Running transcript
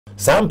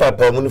Sam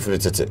papa mu no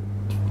fritete.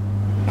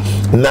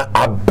 Na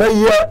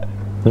abeye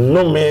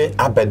no me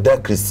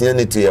abeda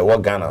Christianity e wo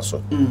Ghana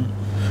so.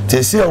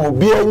 Te se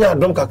obi anya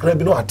adom kakra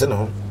bi no atene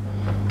ho.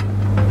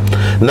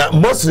 Na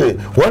mostly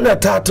when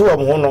atate wo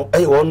ho no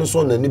e wo no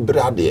so na ni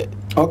brade.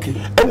 Okay.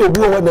 Ene bi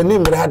wo na ni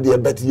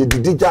brade bet ye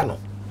didi gya no.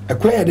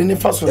 Ekwa ye de ne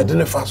faso. Ye de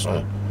ne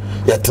faso.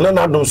 Ye tena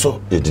na adom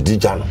so ye didi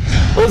gya no.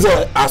 Ozo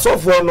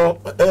asofo no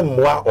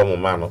emmoa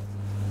omoma no.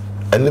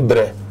 Ene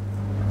bre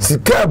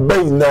sika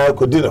bayi na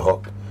kodi ne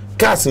ho.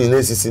 Kasi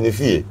ne sisi ne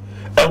fie.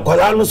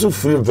 Enkwala no so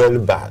free very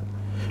bad.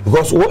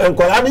 Because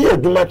enkwala no ye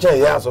duma chen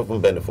ye asofo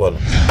benefo no.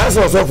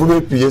 Asa asofo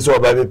be pie so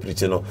oba be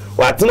preach no.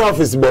 Wa tena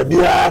office ba bi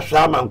a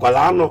hwa ma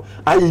enkwala no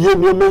aye ye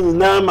no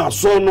nyina ma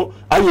so no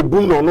aye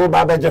bum no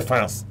ba beje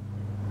fans.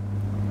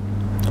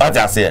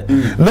 Ata say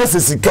na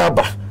sika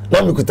ba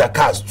na mikuta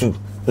cars too.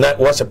 Na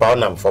worship our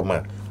nam for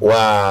man.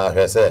 Wa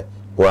say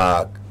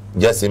wa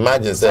just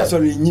imagine say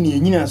sorry nyini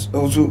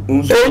also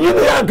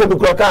nyini anke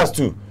bi cars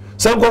too.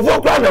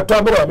 Sankofo kwa na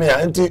tobere me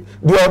ya nti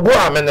bi obo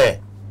amene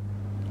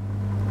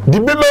di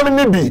bi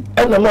me bi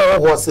ena ma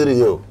wo sere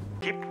yo.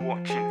 Keep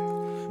watching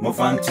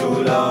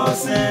Mofanto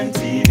Lordson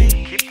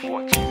TV. Keep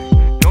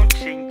watching, don't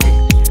change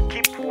it.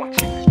 Keep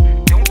watching,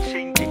 don't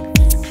change it.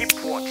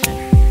 Keep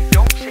watching,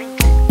 don't change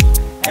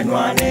it. And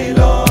one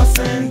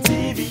Lordson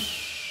TV.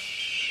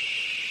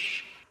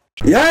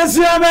 Yes,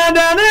 you are the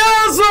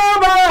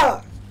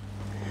Soba.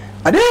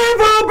 I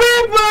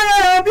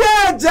didn't be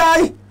a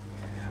jai.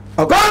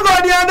 A congo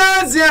the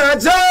announcer,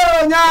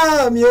 John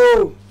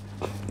Yam.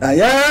 I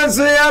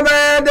answer your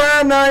bed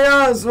and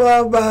I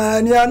answer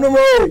by Niano.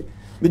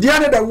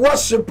 Mediana the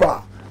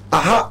worshiper.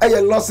 Aha, a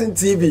Lordson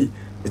TV.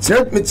 It's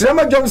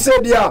Mitrama John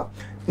said, yeah.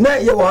 Na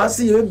ye wa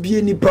see you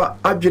be nipa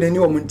adwene ne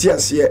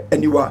omuntias here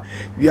anywhere.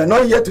 We are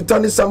not here to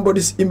tarnish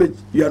somebody's image.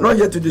 We are not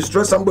here to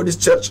destroy somebody's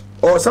church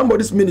or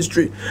somebody's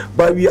ministry,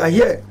 but we are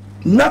here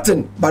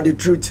nothing but the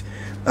truth.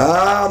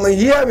 I'm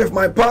here with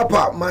my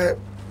papa,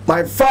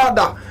 my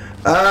father,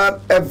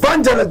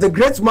 evangelist, the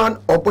great man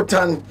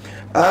OBOTAN.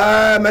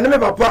 My name is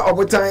Papa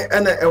OBOTAN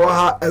and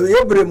ewaha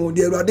ebremu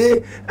de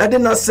erade ade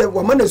na se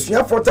wo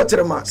manasua for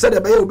tacherema said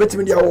ebe ye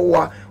obetimi dia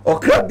wo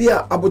okra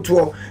bia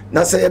abutuo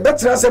na se ye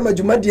betra se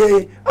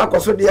madwumadie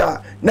akoso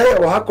dia na ye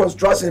wo ha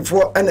construction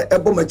for and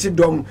ebo machi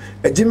dom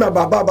ejima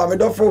baba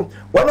medofo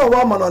wona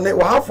wo ma no ne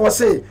wo ha for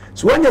say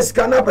so wanya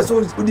sika na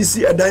person udi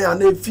si edan ya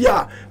na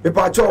efia me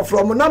pa cho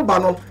from number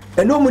no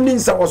eno mu ni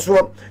nsa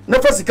woso na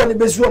fa sika ne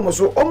besu mo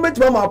so o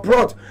metima ma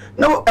plot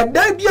na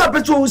edan bia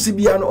pecho wo si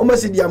bia no o ma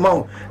si dia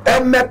ma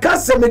meka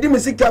se medi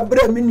mesika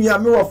bra me nua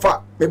me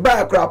wofa me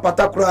ba kra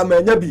pata kra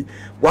ma nya bi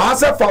wa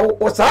hasa fa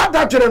wo sa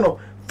da twere no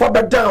fa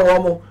bedan wo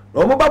mo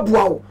no mo ba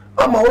bua wo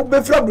ama wo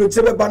be fra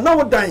broche be ba na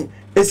wo dan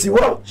esi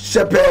wo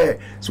shepe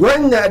so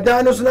when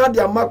dan no so na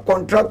dia ma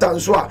contractor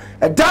so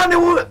a dan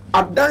wo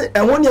adan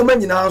ehwo ne ma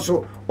nyina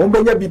so o be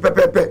nya bi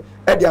pepepe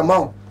e dia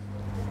ma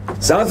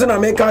sanso na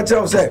me ka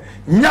tell say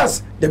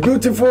yes the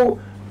beautiful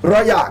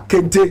royal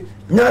kente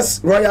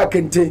yes royal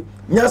kente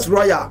yes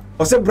royal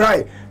o se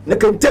brai na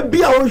kente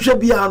bia o hwe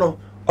bia no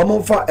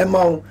omonfa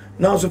emawo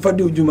na so fa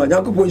de ujuma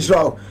yakopon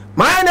Israel.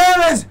 My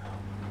name is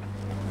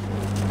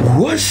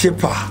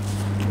worshiper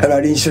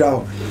Eradin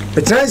Israel.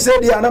 The time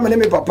said the name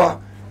me papa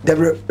the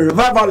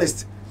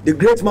revivalist, the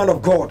great man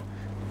of God,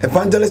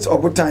 evangelist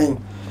OBOTAN.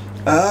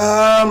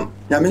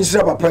 Nyamin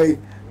Israel papa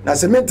na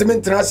se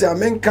mentiment trase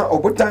amenka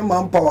OBOTAN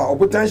manpower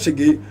OBOTAN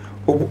shege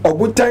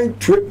OBOTAN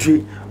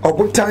twe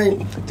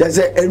OBOTAN just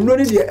say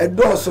enroni de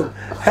edoso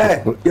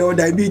hey your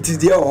diabetes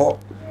there ho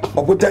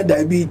OBOTAN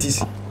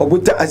diabetes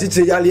OBOTAN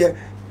asitse yale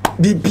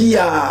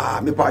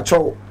bibia me pa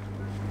cho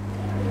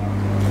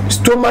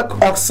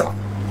stomach ulcer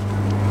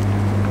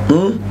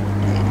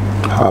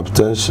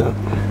hypertension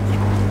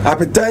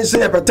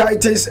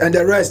hepatitis and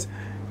the rest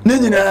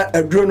ninyina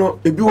adrono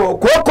ebi wo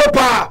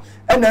kokopa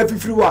and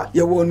afifiriwa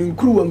ye wo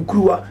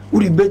nkruwa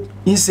uri be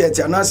insect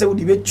anase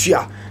uri be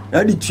tua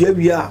na di tua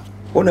bia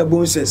ona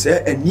bonses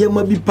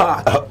eniema bi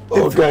pa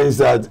okay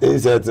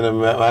insert na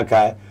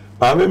makai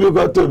ma me bi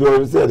go to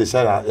bi say the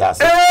shara ya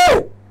say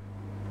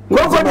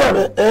go dem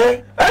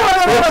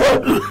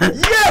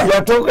yeah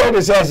you talk on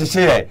the share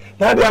share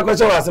na dia ko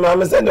so wase ma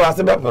me send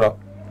wase be pro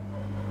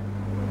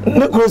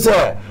nuku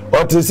say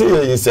o to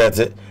say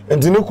insert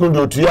enti nuku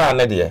do tua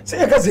na de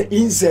say ka say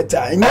insert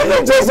and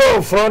just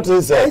say front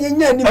insert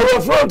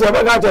our front e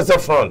ga just say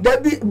front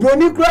that be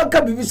broni kura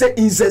ka bi say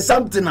insert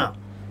something now.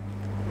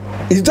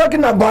 He's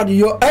talking about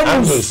your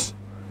angles,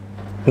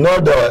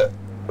 not the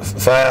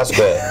fire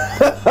square.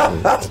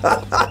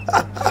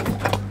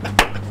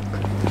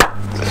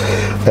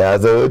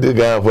 As a good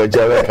guy for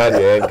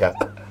Java.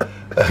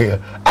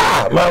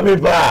 Ah, mommy,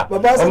 pa,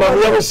 Baba,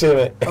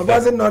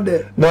 not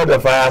there. Not the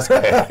fire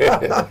square.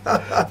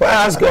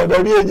 Fire square,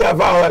 the real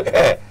Java.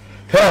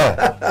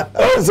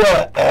 Also,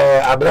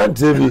 Abraham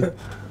TV.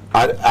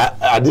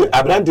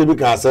 Abraham TV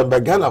can send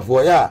back Ghana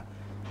for ya.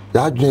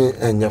 That drink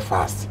and your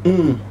fast.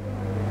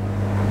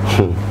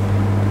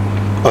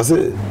 I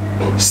say,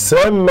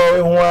 send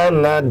me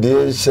one na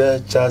de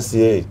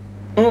chassis.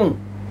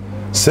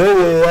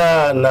 say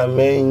ya na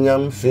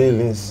menyam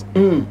feelings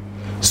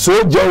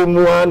so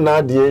jamu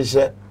na de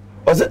she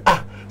o say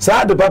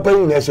sa de papa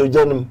yin na she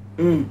janum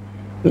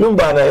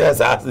lumba na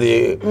yes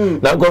asle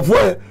na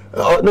gofo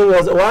no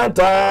was 1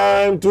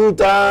 time 2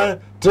 time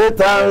 3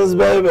 times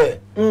baby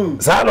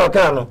sa no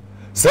kan no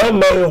say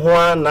me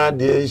ho na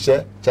de she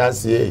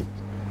chase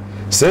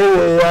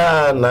say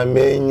ya na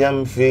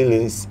menyam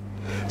feelings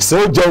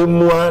so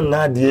jamu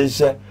na de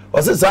she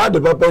o say sa de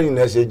papa yin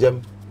na she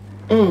jam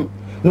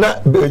na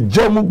be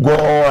jamu go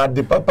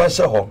ade papa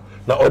she ho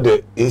na o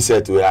de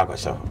insert we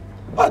akosha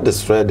what the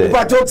thread there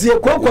pato tie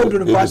kokondo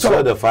the pato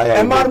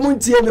e mar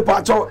muntie me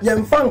pato ye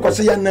mfa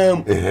nkose ye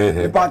nam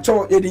me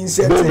pato ye di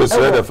insert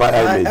the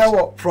fire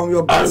from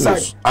your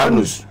backside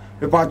anus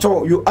me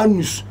pato you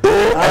anus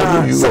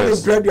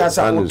anus bread ya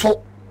sa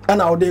to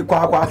ana o de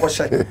kwa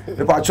akoshe me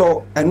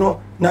pato eno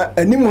na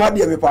animu ha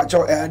de me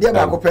pato de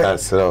ba ko pe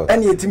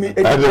ene etimi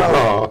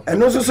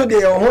eno so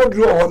de ho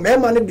duro ho me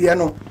ma ne de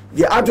no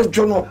de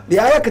atoto no de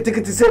aya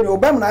ketekete se ne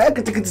obam na aya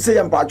ketekete se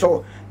ye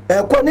pato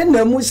ko ne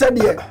namu se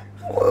de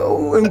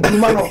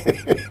nguma no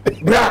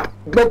bra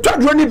be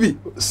twadro ni bi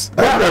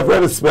bra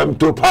very spam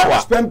to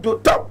power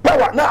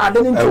na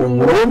adeni ntu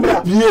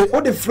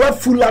o de fra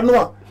fula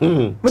no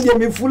mo de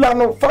me fula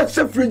no fa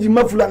se fridge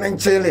ma fula na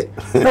nchele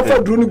na fa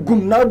dro ni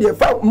gum na de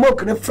fa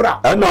milk ne fra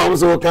na o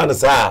so kan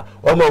sa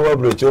o ma wa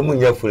broche o mu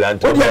nya fula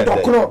nto o de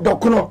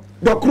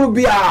dokro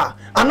bia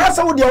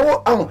anasa wo de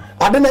wo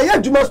adena ya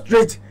juma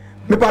straight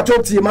me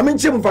patoti ma me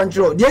nchim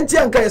fanchiro de nti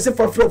anka yese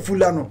fa fra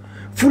fula no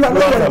fula no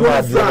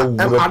de fra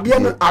ade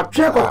no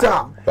atwe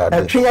kota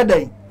atwe ya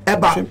den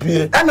eba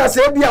na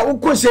se bia wo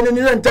ko hye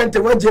ni ntante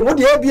waje wo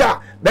de bia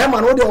be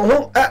ma no de ho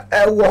wo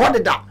ho de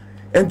da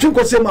entun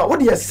ko se ma wo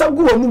de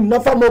sagu onum na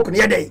fa mok ne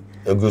ya den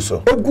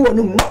egu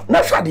onum na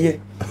hwade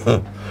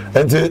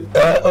enti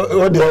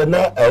wo de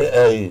na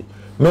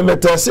me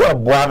metase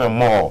aboa me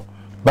mo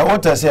ba wo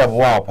tase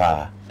aboa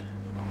pa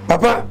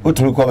papa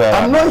utumi ko ba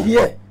I'm not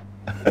here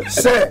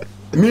say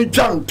me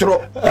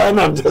chantro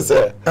I'm just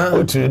say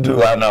what you do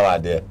now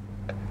there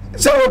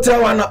so what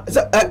wana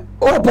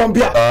o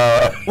pompia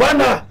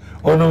wana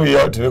onu we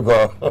ought to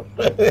go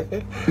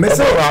me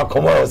say wa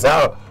come on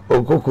say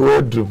okuku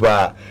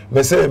odrupa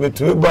me say me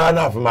tu ba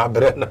na afma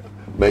bre na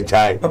me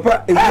chai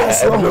papa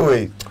if you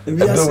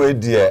way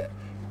dear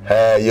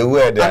you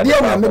wear there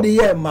adia na me de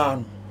ye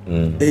man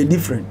e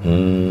different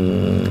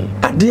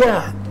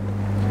adia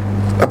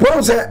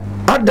papa say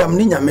Adam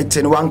ni nyame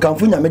te no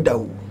wankamfo nyame da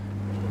wo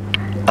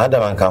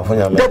Adam wankamfo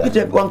nyame da deputy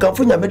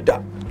wankamfo nyame da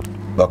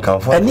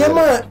wankamfo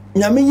eniema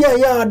nyame ye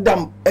ya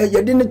Adam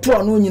yede ne to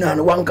anu nyina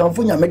no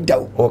wankamfo nyame da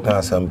wo o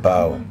kan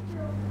sampa wo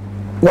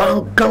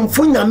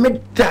wankamfo nyame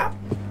da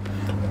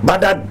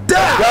badada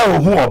ya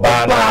hu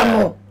oba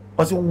no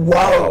o se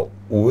wow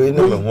we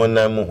ne me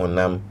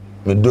honam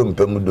me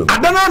dompe mu dom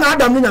adana na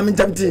Adam ni nyame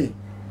ntamte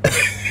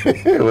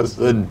was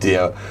so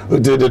dear who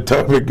did the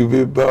topic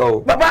be bow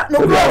baba no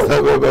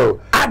go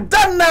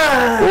adana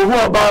ohu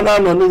oba na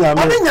no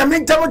nyame oni nyame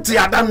ntamte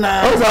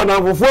adana o sa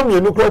na fofo mi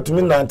nu kro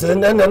tumi nante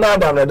na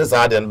Adam na de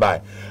sa den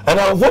bai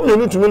ana fofo mi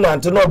nu tumi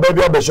nante no ba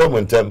bi obehwo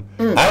mu ntem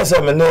ai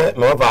se me ne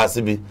me fa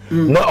ase bi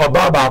na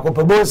oba ba ko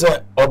pe bo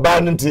se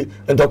oba nti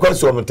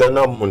ntakwasi o muntem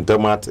na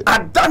muntem ate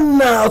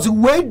adana o se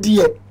we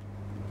die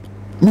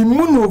mi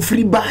munu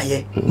ofri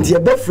baaye nti e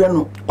be frɛ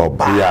no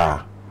oba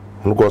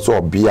nko so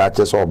obia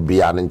che so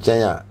obia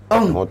nchen a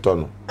hoto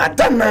no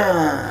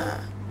atana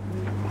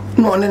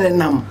no ne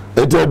nam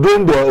ete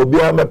dondo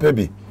obia mepe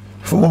bi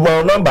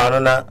football number no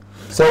na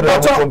so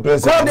that call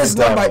this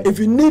number if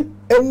you need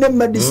any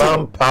medicine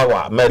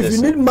manpower if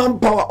you need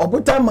manpower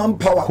OBOTAN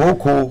manpower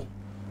cocoa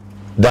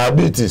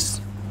diabetes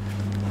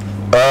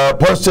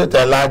prostate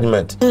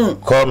enlargement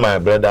call my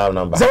brother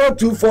number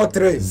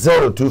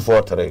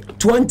 0243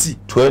 20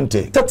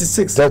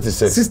 36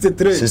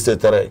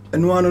 63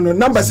 and one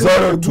number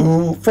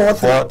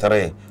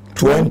 0243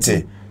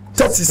 20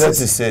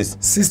 36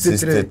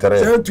 63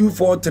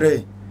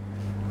 0243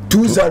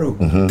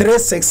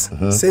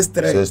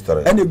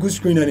 203663 and a good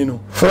screen and you know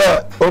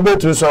fra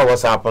obetu so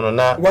WhatsApp no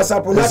na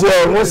so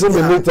won se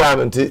me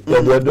time nti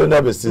you do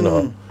na be si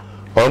no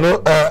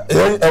ono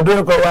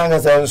edun ko wanga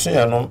sa nso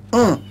ya no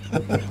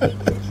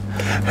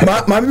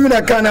ma mi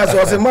na kana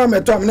so se ma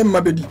meto am ne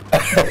ma bedi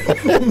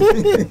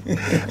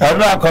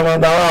abra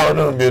komanda wa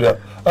no bi do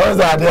o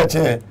za de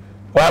che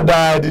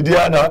wada didi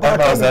ana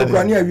aba za di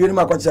kwani awie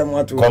ma kwacha mu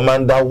ato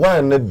commander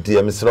 1 ne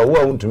de misra wo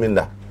untumi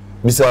nda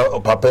bisa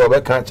papa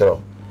obe ka kire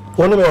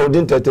wono me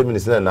odin 30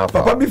 minutes na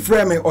afa papa bi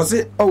frame me o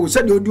se o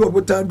se de odi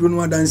OBOTAN duro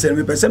no adanse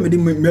me pese me di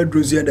me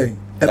duro zi dan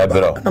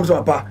am so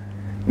papa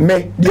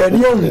me de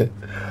ani on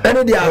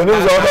ene dia onu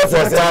zo ba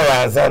so se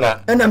ala sana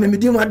ena me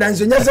di mu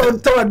adanse nya se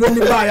tawa do ni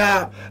ba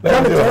ya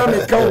na me tara me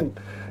kawo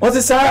o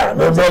se sa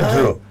me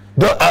duro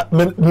do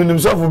minim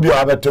so fu bi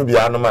abeto bi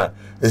anoma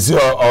esi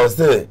o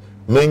se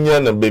menya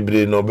na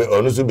bebre no be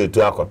onu so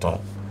betu akoton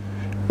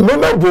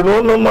me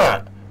duro no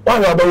ma wa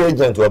ga ba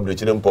agent wa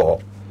brechire mpo ho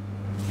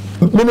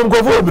minim ko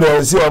fo bre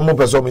esi o mo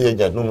peso mo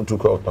agent no mutu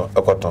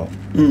akoton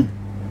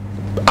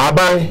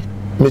aban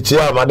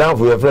Michia, madam,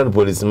 for your friend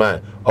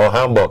policeman or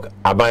Hamburg,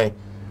 Abai.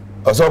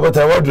 Or so, but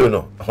I what do you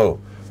know? Oh,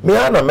 me,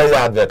 I know, may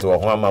advert or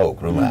Hama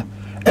Okruma.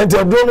 And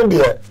to don't be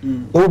a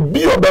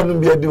be a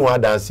doing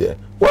one dance here.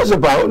 What's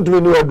about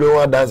doing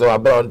one dance or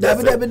about that?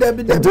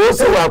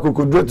 Also, I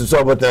could do to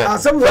Sobotan.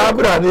 Some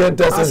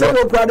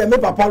crowd,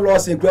 and Papa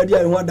Lordson, credit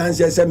and one dance,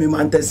 yes, semi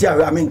Mantesia,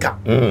 Raminka.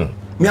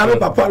 Me have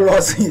Papa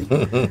Lordson.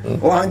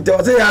 One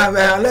to say,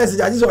 unless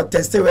I just want to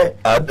test away.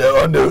 On the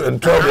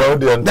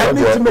audience, that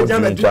means to make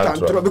them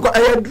because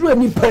I drew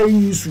any pay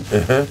use.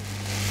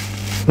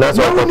 That's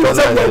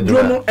what I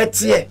drew at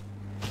here.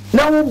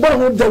 Now, one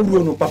the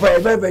rule, Papa,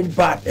 very, very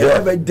bad,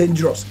 very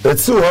dangerous.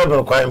 It's too hard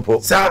on crime,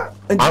 sir.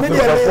 And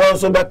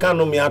also back can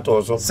me at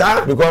also,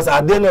 sir, because I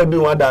didn't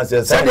do one dance.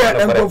 And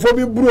for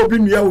me, broke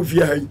in your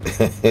fear.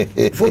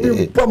 For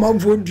me,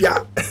 Pamam food,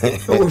 yeah.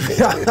 If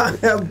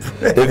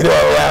you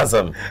are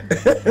awesome,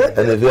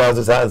 and if you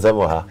also sign some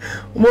of her,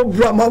 more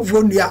Brahma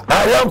food, yeah.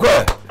 I am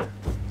quite.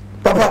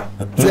 Papa,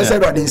 yes, I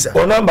got this.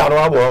 Oh, number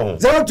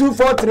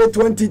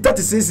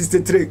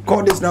 0243203663.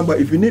 Call this number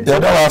if you need. Yeah,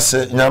 that was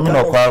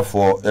Yamino call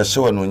for a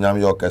show and Yam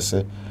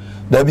Yorkese.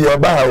 There be a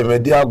bar,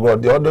 media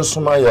grod, the other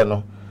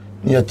Sumayano,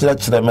 near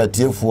church, the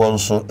Matthew for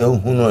so,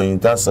 who know in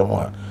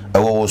Tassamoa, I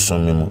will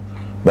soon memo.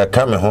 But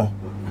come home,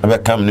 and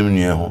become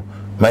near home.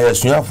 My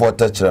assume for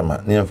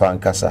Touchrama, near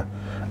Fancassa.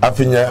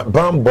 After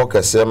Bam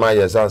Boca, say my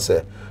yes,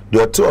 answer.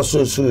 The two are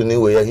so soon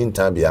anyway, in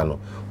Tabiano.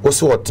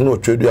 Also, what no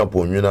trade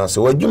upon you now.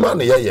 So, what you man,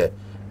 yeah,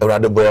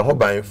 rather boy, I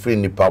hope I'm free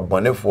nipa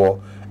bonnet for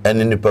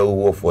and nipa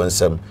who for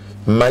some.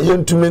 My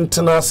young to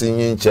maintenance in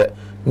Yinche,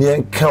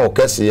 near Cow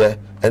Cassia,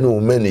 and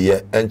woman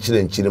here, and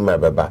chilling my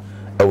baba.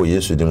 I will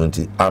use you,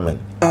 amen.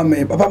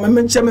 Amen. Papa, my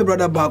mention my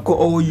brother Bako,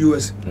 all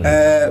US,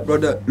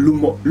 brother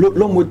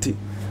Lomuti,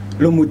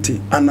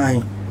 and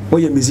I, oh,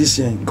 a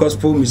musician,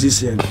 gospel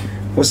musician,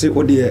 was it,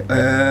 oh, dear,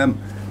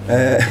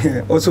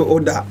 also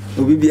Oda,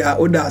 Obibia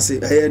Oda say,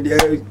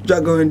 the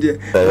dragon,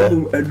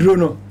 a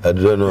drone.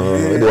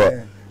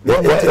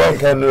 What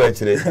can do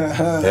actually?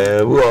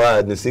 Who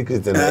are the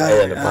secret and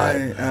the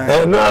pie?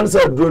 And no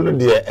answer, drone,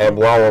 dear,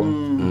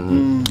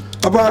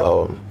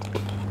 Papa,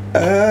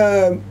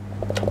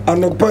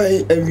 and the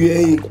pie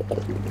every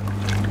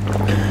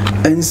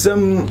and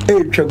some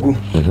trago,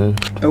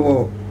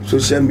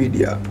 social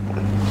media.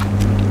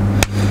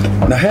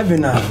 Now,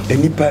 having a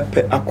nipa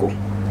pe ako.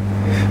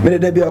 Me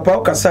de bia pa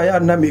okasa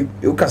na me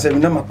okasa me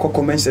na ma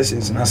comment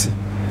sessions na se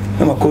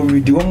na ma ko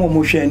read wo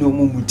mo hwe ni wo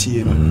mo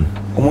mutie no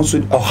wo so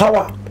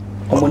ohawa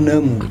wo na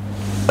mu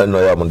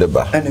eno ya mo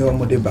deba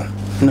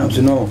na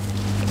so no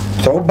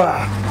so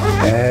ba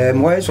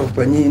mo so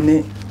panyi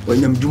ni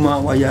wanyam djuma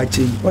wa ya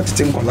chi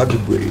watete nkola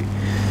bebre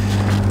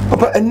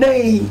papa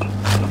enai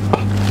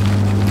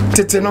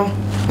tete no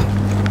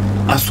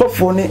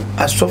asofo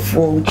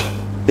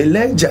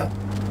Elijah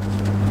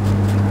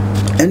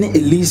ene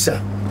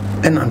Elisa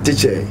and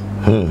antiche.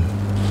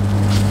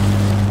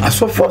 I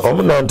saw for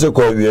some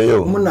antico,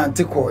 you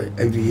Monantico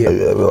every year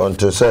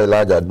until say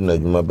larger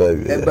than my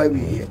baby.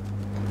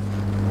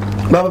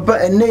 Papa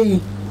and nay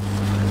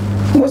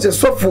was a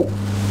sofa,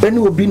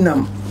 then will be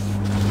numb.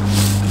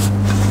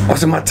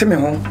 Was a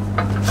matimon,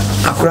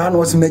 a crown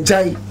was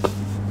Majai.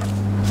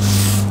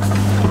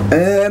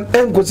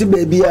 And go see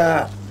baby,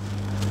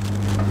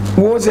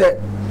 was a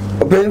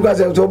was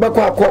a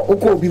tobacco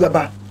or be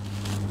baba.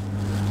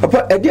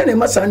 Papa, again,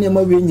 must any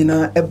more winning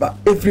eba.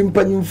 If in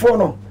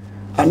Panimfono,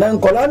 and then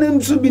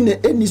Colanem should be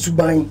any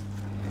subain,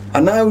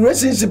 and now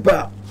relationship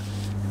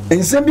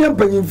and Sembian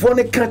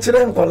Panimphone catcher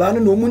and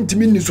Colan no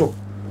Muntiminiso.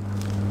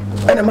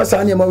 And I must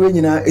any more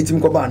winning at him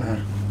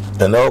Cobana.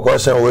 And no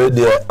question where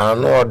dear are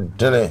not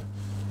dinner.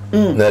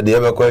 That the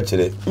ever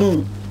question.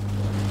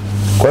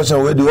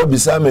 Question where the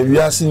beside me we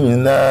are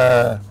seeing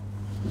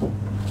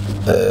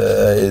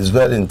is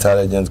very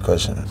intelligent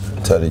question.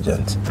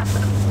 Intelligent.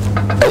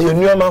 You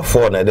knew my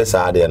phone at this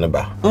idea and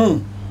about.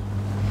 You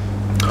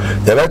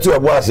let your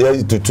boss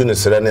here to tune a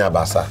Serena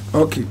Bassa.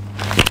 Okay.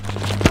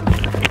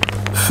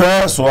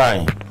 First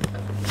wine.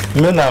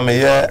 Men are me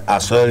here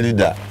as a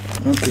leader.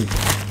 Okay.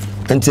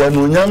 Until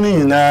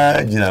Munyami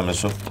na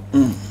Jinamiso.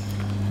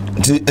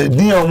 A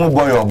dear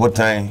boy or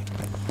botan.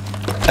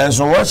 And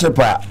so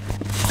worshiper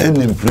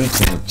any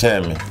preaching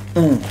chairman.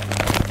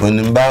 When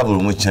in Bible,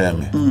 which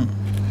chairman.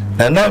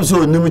 And I'm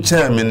so new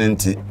chairman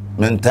into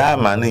mental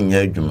man in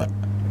Yajuma.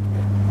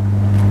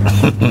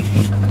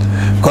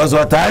 Because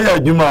what I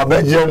heard you my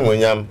bedroom when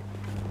yam.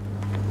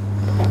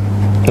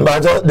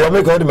 But they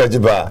make all the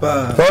magic bar.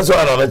 First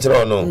one on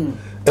natural no.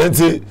 And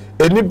see,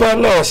 any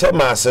pan no share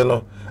my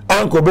son.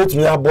 Uncle bet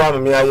me a boy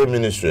me a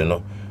ministry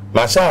no.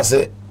 My shall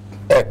say,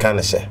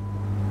 can share.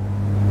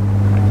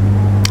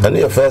 And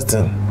your first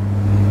thing.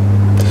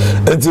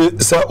 And see,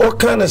 so what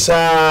kind of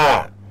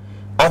share?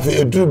 After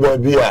you do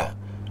baby, I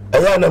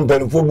am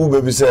pen for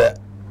baby say,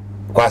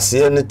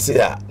 Quasi any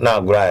tear now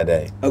gray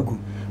day.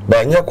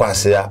 Banya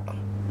kwasia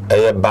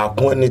eye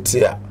baako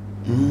anitia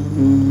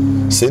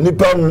se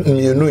nipa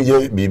mienu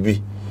ye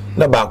bibi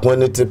na baako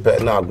anite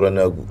na agro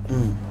na agu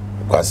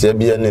kwasia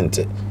bia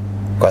ninte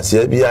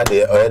kwasia bia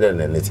de oyede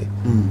na nite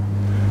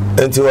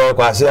enti wo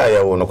kwase aye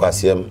wo no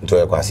kwase am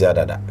to kwase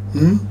adada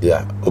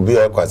ya obi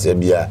o kwase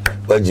bia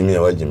wagimi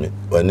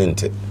wani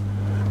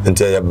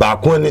nti ye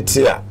baako ni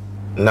ti a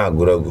na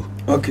aguragu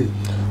okay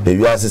be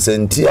wiase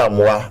senti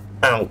amoa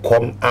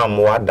ankom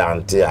amoa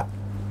dante a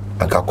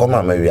akakom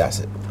ama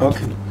wiase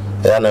okay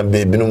ya na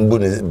be binum bu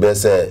ni be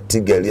se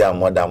tigeli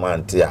amoa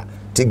damante a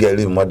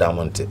tigeli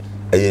modamonte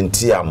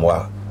enti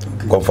amoa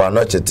kofa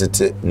no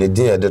chetete ne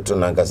din ye de to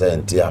na nkasa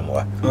enti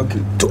amoa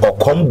okay to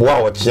okomboa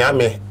wo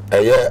chiame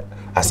eye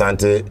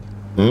asante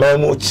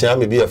mamu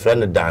chiame bi e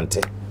friend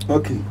dante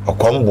okay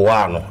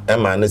okomboa no e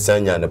ma ne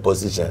sanya ne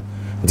position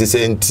nti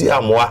se enti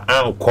amoa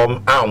ankom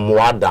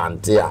amoa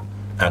dante a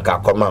anka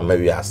koma ma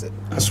wiase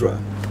that's right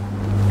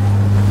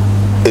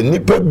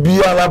enipa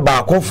biara ba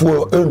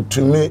akofo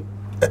entumi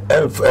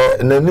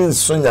nani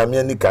nso nyame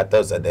ani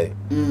kata sede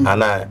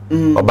ana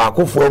oba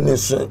akofo ani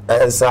nso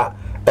ensa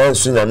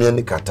enso nyame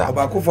ani kata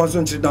oba akofo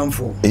nso nchiri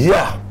damfo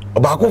yeah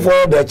oba akofo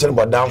de chiri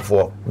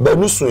bodamfo ba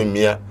nu so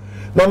emia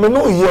na me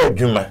no ye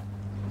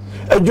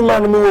adwuma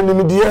no me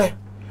woni die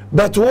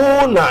but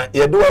wo na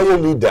ye do ayo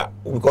leader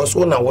because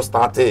wo na wo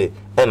start and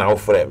na wo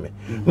frame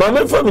ma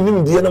me fa me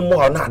nim die no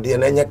mo na de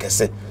na nya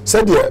kese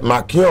said de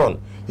makion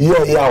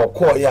ye ya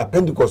okọ ya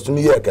Pentecost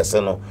mi ye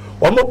kese no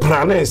wo mo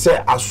prane se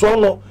aso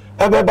no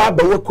ebe ba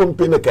ye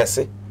company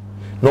kese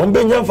no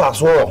mbe nya fa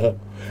so ho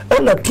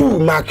na tu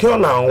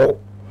makion na wo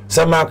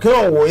se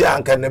makion wo ya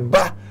anka ne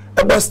ba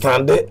ebe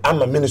stand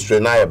ama ministry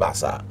na ye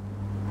basa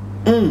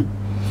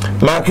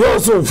makion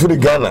so free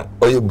Ghana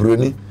oye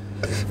broni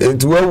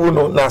into we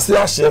no na see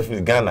a chef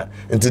in Ghana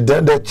into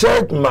then the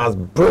church must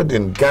build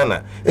in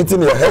Ghana into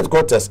your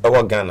headquarters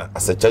our Ghana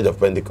as a church of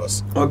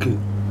Pentecost okay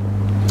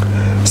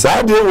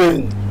Saturday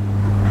we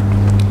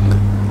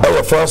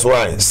our first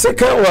wine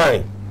second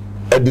wine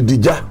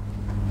adidija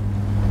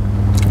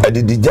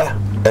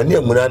eni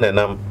amuna na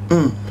nam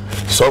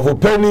so for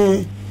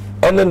penny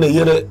ene na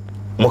yere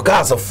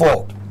mokasa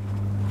 4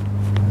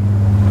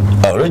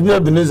 original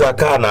Ebenezer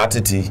car na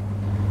atiti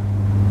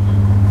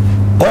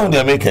on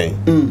the making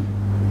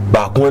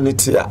back when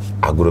it's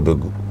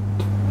agrobegu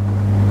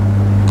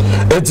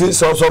it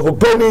is also for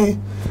penny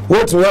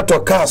what we have to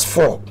cast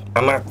 4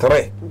 and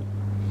 3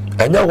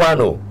 and you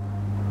one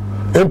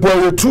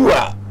employee 2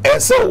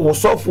 ese wo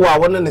software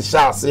won ne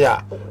shase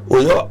a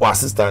oyo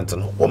assistant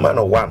no woman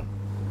 1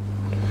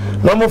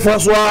 no mo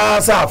foso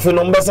asa afi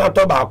no mbesa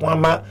to ba kwa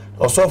ma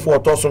software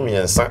to so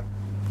miensa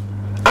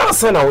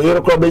asa na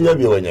oyere kro benya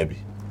bi wanya bi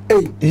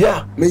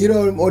yeah me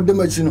yiro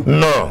odemachi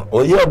no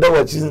oye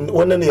odawachi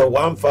won ne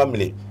one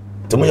family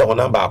temu ya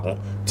wona ba ko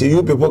ti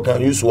you people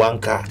can use one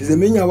car is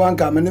menya one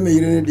car me ne me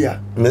yire ne dia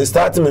me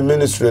start me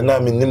ministry na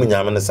me nim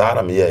nyame ne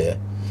sara me ye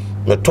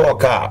me to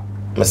car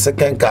me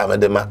second car me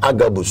de ma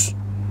agabus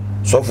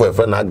so for a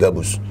friend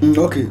agabus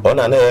okay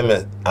ona na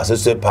me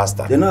associate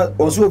pastor you know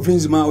also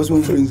friends ma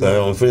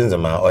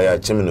oya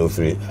chim no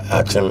free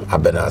achim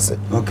abenase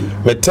okay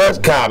me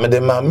third car me de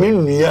ma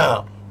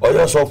menua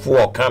oya so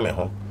for ka me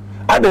ho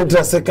adent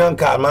second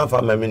car man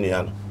fa ma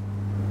menua no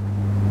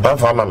man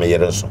fa ma me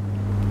yere so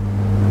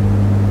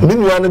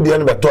menua no bia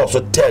no beto so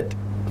third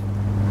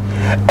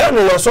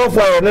eno yo so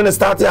for ne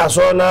start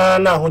aso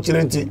na ho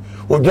chirenti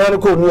odwan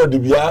ko nu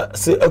adibia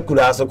se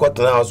akura ase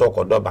kotena aso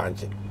kodo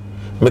banche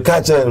me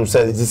ka chere no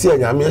say ti se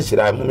anyame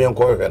ahira mo me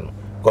nko hwe no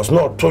cause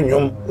no to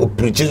nyom o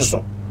preaching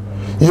so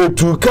ye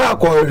tu ka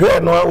ko hwe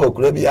no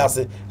awakura bi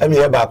ase ame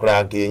ye ba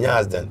kura ka nya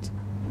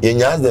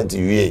accident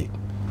wie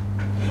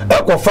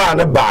e ko fa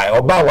ne bai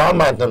oba wa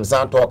mantam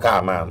san to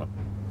ka ma no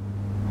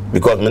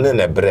because me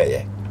ne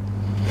breye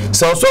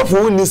so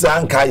for ni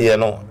san ka ye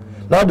no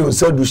na do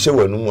se du hye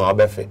wanu mu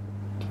obefe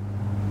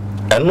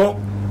eno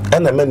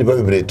ena mani ba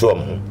bebre to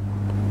mo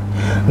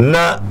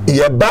na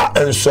ye ba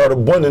ensor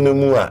bone no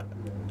mu a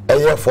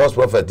eye false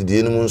prophet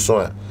die no mu nso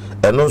a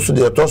eno nso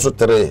de to so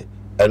 3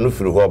 eno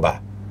firi ho ba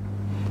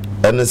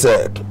eno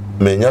se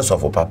menya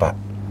sofo papa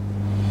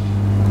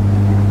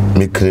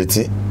mi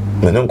kreti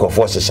me ne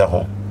nkofo hyehye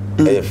ho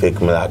eye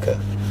fake miracle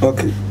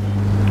okay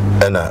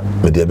ena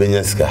me de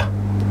benya sika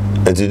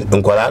enti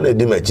nkwara na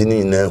di machi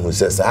ni na hu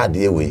se sa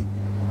de we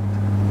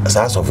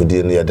sa sofo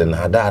die no ye de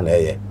na ada na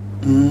eye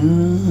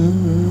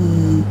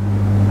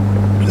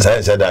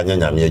say da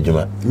nyanyame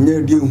adwuma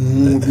nye die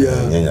hu bia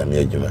nyanyame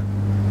adwuma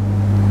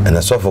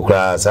ana sofo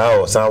kra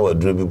sa wa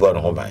duro bi bo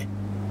no ho ban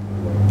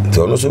ti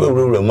ono so be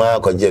wura mu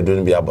akọje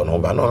duro bi abo no ho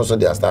ban no so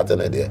dey start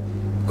na there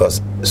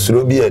because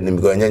suro bi ani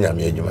bi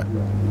nyanyame adwuma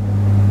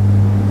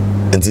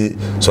enti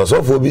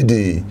sofo bi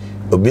di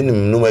obi nim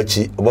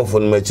numachi obofo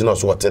numachi no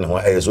so wote ne ho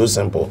e so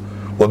simple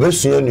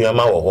obesu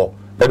anuama wo ho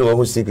e de wo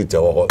ho secret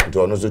wo ho ti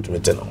ono so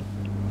tumete no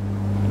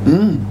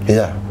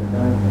yeah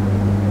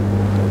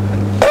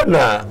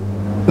na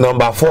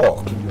number 4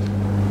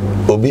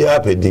 obi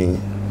apedin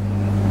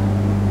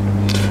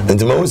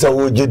enti ma wo sa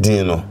wo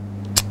jedin no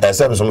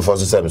esem so me for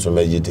so sem so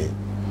me jedin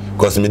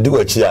because me di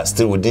wachi a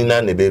still within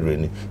na ne bedre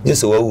ni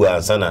just wo wu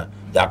ansa na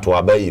ya to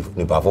abayi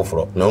ni pa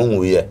foforo na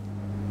hu ye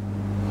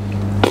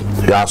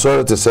ya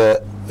sorry to say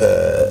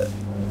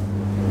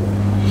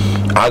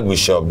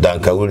Archbishop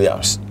Duncan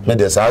Williams. Me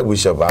there's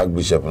Archbishop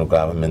no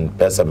kwa me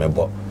person me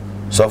bo.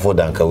 So for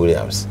Duncan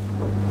Williams.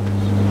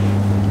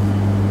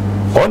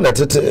 On the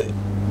tete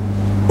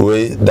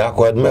we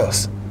Darkward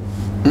Mills.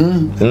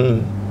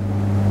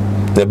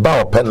 The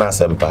bar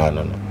penance and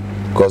no.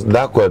 Because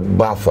Darkward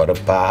bar for the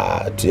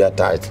pa to your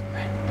tight.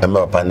 I'm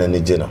up on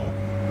any general.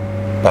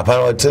 Papa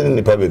was telling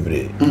the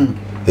baby.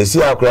 You see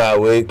how cry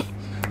away,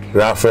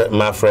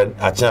 my friend,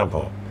 a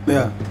champion.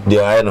 Yeah. The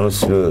iron who's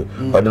slow.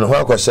 But then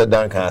what was said,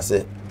 Dan can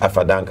say,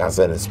 after Dan can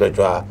say,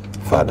 spiritual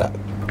father.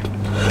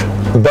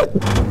 But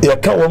you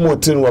can't one more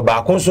thing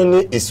about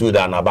constantly is with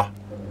anaba.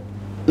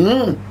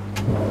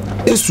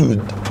 It's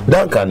with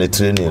Dan can the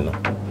training.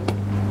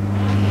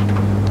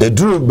 The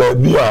drew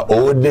baby are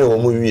all day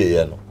or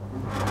movie.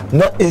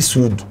 Not is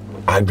with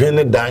a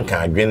granny Dan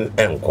can grin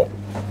enco.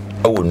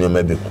 I would know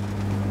maybe.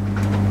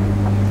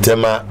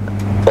 Tema,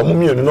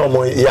 Omu no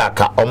more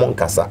yaka omon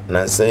kasa,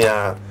 na say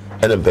ya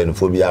and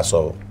penphobia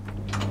so.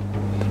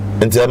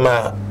 And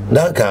Tema,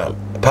 Duncan,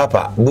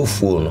 Papa,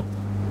 buffo no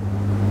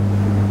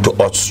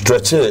to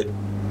stretch the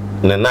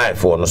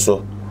knife or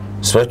so,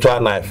 spiritual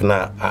knife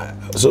na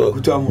so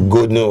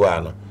good new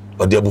one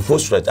or the buffo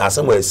stretch as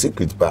somewhere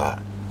secret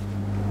bar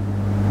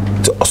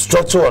to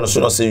stretch one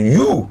so say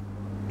you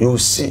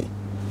see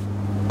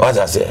what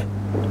I say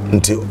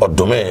until or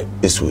domain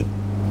is with.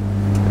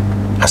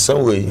 As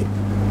some way,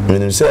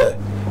 when you say,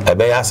 I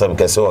may ask some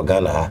case or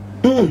Ghana,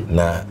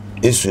 na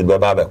issue by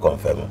Baba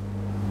confirm.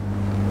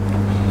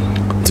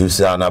 To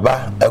say,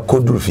 Anaba, a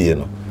could do for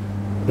you.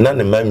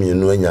 None of mammy you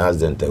know when your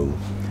husband tell you.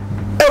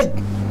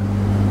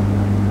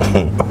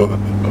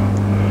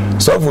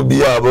 So for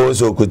be able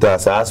so could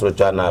ask what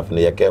you're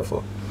not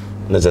careful.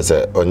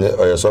 Necessary or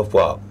your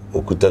software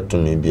or could to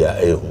me be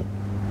a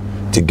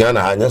to Ghana,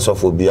 I know so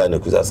for be an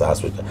accused as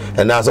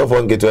and as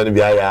often get to any be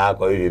a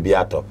or you be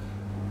at all.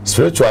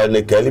 Spiritual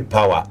and Kelly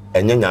power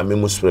and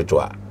young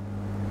spiritual.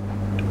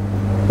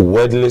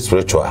 Worldly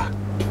spiritual.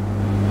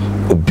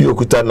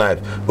 Obiokuta knife.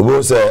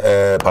 We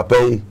say papa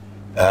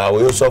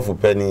we also for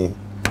penny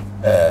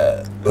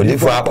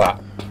olive aqua.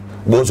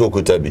 Both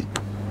okutabi.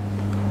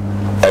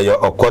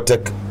 Your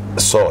aquatic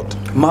sword.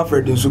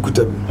 Mafred in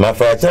Sukutabi.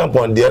 Mafred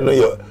tampon there no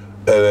your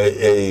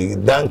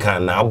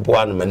Duncan na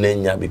boan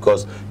menenya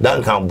because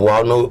Duncan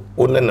boano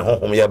onen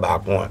home ya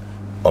back one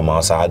or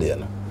my side.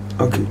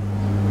 Okay.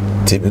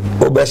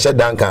 Obesha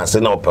Duncan say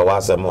na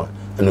opewase mo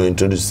no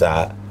introduce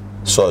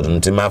sword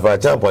nti ma fa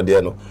champo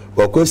de no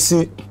we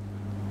see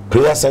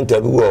prayer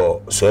center bi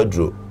wo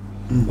Sodro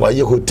wa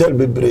ye hotel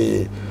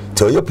bebre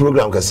te oye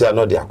program ka say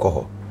no de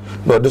akoho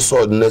no de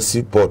sword na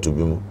si port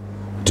bi mu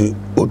ti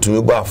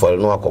otumi gba afore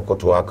no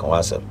akokoto aka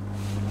wasem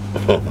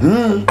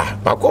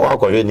akwa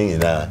akwa ni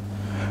nyina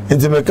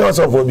nti me can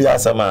so for bi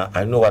asama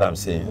I know what I'm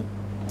saying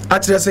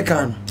actually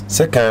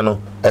second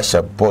no e she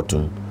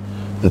portum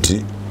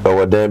nti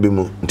owadan bi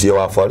mu nti ye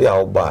wa afore a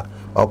oba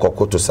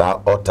akokoto sa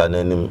ota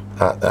nanim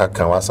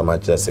aka wasama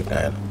kire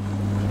sekan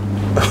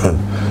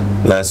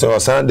na so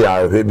Sunday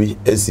ahwebi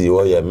esi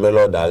wo ye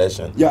mellow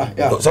direction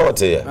so what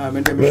here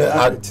me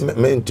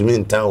to me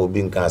ntan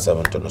obi nka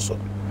asama to no so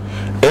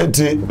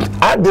enti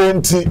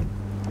adenti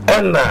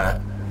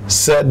ena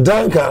se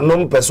danka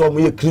no person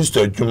ye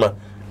Kristo adwuma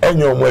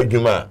enyo mo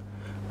adwuma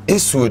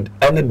iswood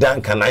ene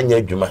danka na anya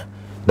adwuma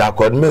da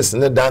could miss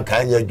ne danka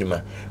anya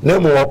adwuma na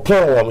mo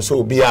opon wom so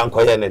obi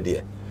ankoye ne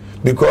de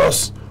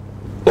because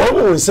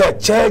when we say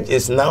church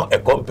is now a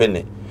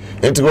company,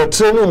 it will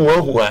train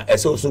more who are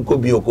also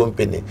could be a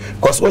company.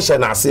 Because what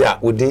shall I say?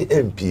 Within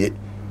MP,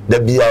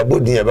 the beer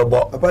body ever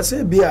bought. But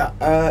say beer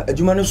a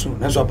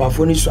Jumanusu, as a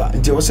parfonisha,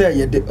 until I say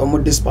ye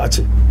almost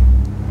dispatch.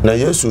 Now,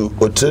 yes, you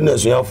or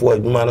trainers you have for a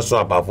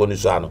Jumanusu, a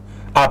parfonisano,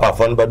 a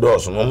parfon by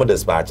doors, almost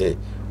dispatch.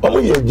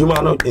 Only a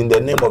Jumano in the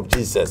name of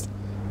Jesus.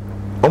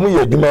 Only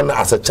a Jumano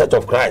as a Church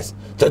of Christ.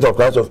 Church of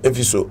Christ of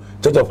Ephesus,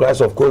 Church of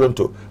Christ of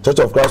Corinto, Church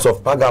of Christ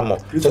of Pagamo,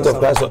 Church of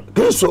Christ of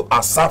Christo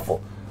Asafo.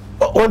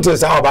 One thing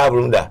is our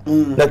Bible there.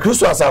 The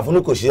Christo Asafo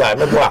no koshia,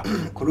 meboa.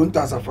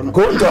 Corinto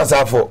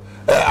Asafo,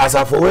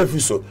 Asafo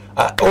Ephesus.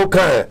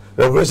 Okay,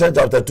 Revelation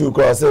chapter 2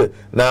 cross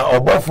na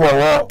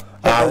obofour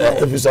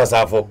Ephesus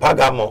Asafo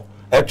Pagamo.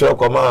 Etro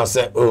command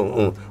say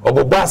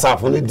obobo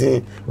Asafo ni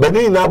din.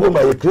 Beni na bo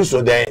ma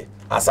Christo den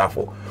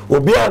Asafo.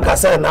 Obi anka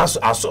say na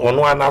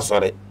ono ana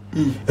sore.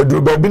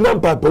 Edu baby na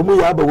papa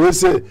mu ya ba we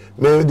say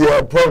me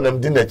the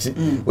problem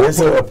dinachi we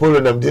say a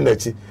problem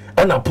dinachi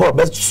and a poor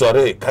best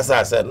sorry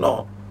kasa said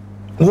no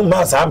mu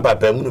ma sa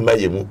papa mu ma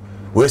yemu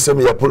we say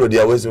me ya polo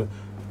dia we say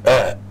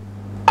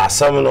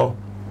asam no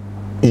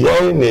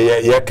ye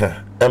ne ye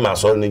ka e ma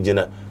so ni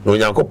gina no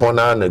Yankopon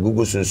na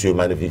gugu sunsuo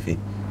ma ne fifi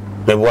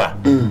me boa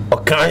o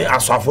kan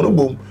asafo no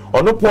bom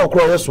ono po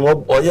okro ye so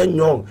o ye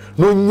nyon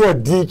no nya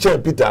di che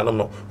Peter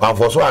no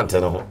afo so ante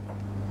no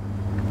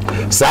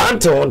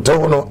Sante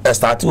no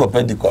start with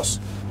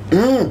Pentecost.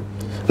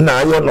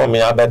 Na yo no me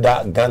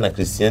abeda Ghana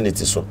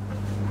Christianity so.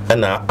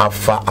 Na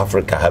afa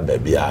Africa ha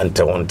bia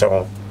ante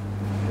wonte.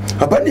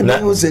 Abani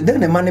me say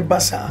den mani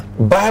basa.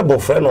 Bible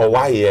friend or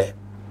why ye.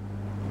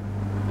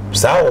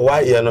 Sa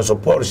why ye no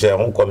support share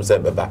hon come say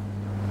beba.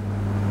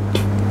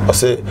 I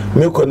say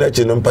me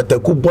connection no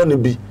pataku boni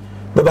bi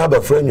be ba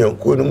ba friend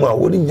nyanko no mu a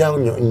woni nya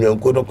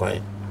nyanko no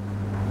kwan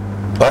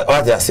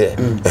what I say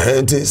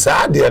enti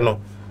saa de no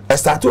I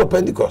start to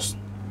Pentecost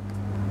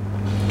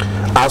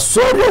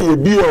asori ye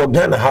bi o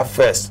Ghana ha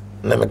first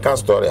na me kan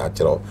story a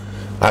kiro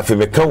afi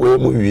me kan we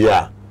mu wi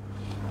a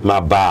ma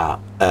ba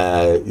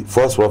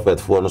first prophet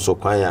for no so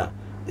kwan a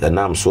ya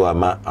nam so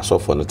ama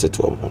asofo no tete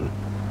om ho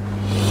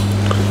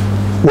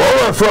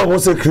wo from wo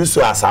se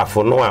Kristo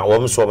asafo no a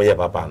wo so ye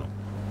papa no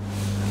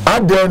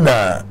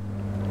adena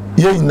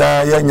ye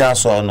na ye nya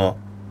so no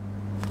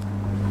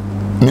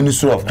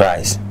Ministry of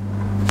Christ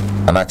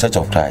and a Church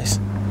of Christ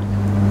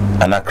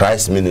and a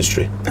Christ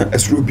ministry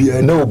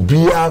no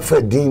bia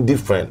for din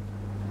different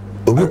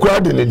obi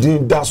crowd in the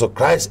din that's of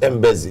Christ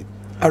embassy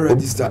I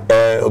register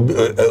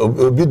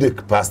obi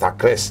the pastor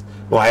Chris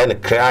no I na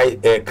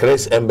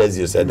Christ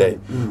embassy said that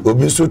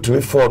obi so to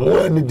me for no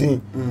any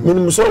din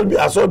minimum so be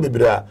aso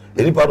bibira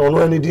any pa no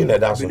any din na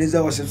that's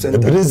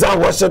Ebenezer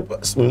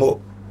worship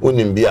small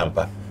onim bi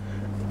ampa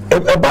e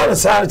ba na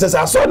sa just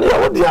aso ne ya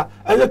wo dia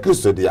anya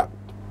Kristo dia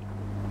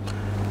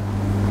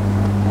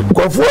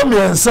Kofi mi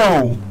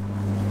ensa o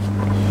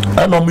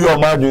anom yo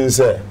madwin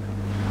se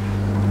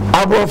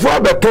abrofo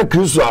abeka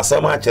Kristo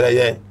asema akere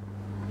yen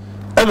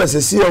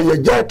MSC ye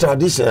ja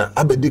tradition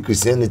abedi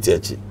Christianity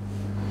achi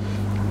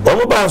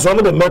omo ba so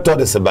no the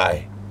Methodist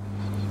by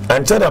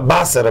and tell the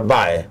Basel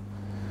by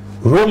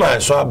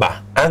Roman so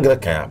aba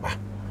Anglican aba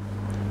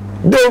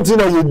don't you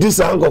know you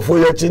disangofo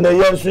ye chi na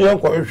yenso yen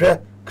kwehwe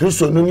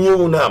Kristo no ni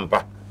wu na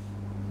ampa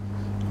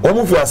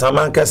omo fi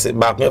asama nkese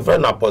ba ko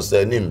friend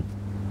apostle nim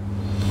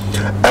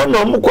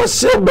eno mo ko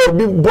se ba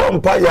bi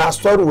bompa ya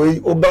story we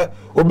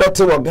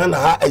obete wo Ghana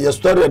ha e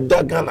story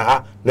da Ghana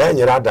ha na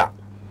enyira da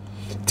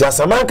ti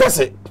asama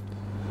nkese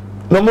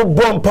no mo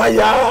bompa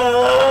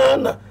ya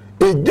na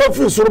e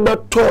jefi so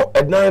beto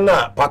edan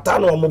na pata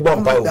na mo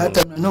bompa yo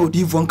na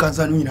odi von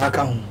kansa no nyina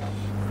aka ho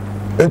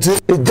enti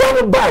e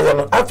jalo ba yo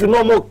no afi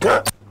no mo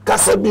ka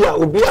kasa bia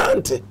obi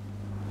ante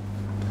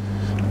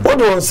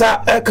odo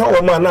nsa e ka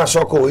wo ma na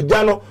shoko e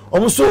jano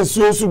omo so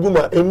esu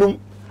guma enum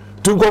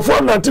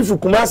tunkofo na tifu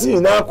kumasi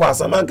ina akwa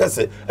asama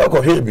nkese e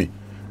ko hwebi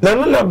na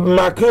no na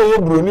make ye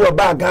broni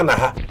oba Ghana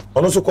ha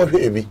ono so ko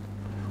hwebi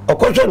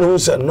okohwe no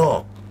say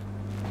no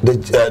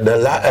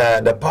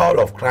the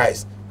power of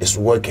Christ is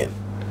working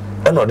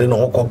and no dey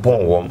no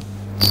kopon wom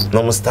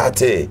no mo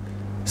start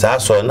sa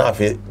so na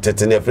afi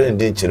tetene friend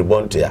dey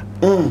chiribonto ya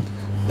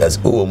that's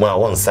o ma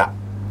wonsa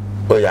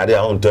o yare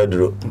a on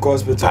taduro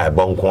hospital ai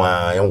bonko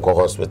a yon ko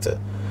hospital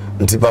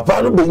nti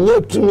papa no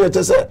benye tumi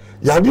eche se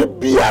yare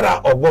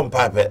biara obom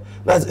pape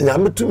na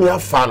nyame tumi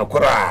afa no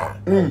kora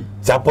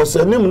sa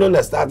apostolim no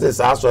na start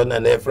sa so na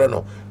na friend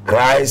no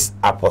Christ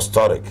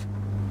Apostolic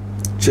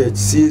Church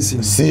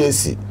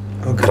CAC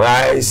okay.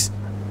 Christ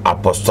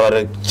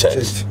Apostolic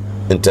Church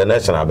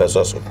International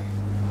besoso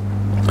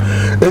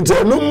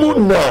enti no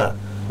na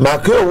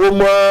makio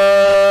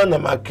woman na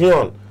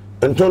makion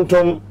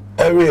entontom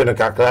ewe no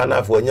kakra na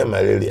afo nya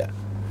malaria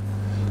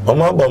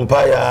Oma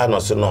bompaya no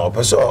se no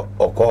peso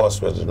okọ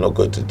hospital no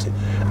go titi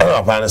e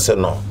ma pa na se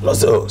no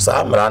se o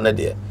sa mra na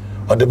de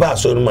o de ba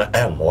so no ma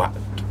emwa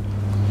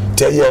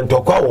te ye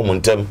ntokwa wo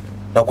muntem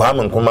na kwa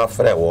menkoma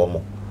frɛ wo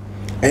mo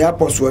e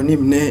apostle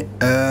anim ne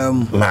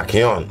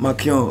makion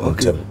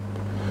okay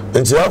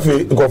nti afi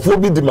nkofo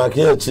bi di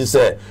makion chi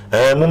se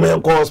mo me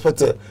nkɔ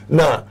hospital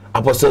na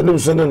apostle anim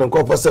so ne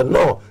nkofo se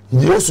no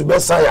Yesu be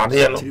sa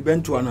yade no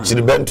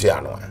chiribentu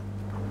ya no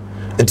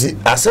nti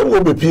asem wo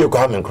be pie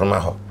kwa menkoma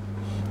ho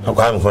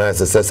akwa mfanya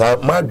se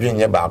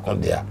madwenye ba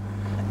akon dia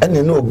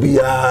ene no obi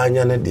ya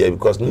anya ne dia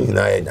because ni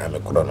na ya nyame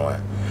kro no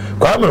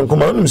kwa me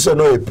nkoma no se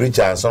no a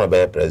preacher and son of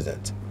a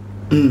president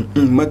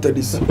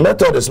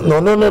Methodist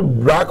no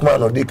black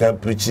man or they can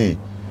preach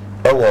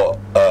ewo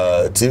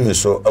TV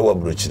so ewo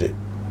brochire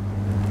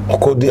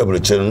okodi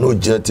abrochire no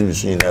gina TV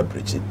so ina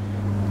preach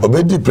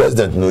obedi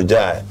president no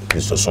ja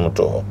Kristo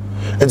somto ho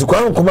enti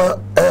kwa nkoma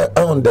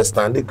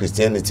understand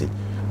Christianity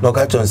no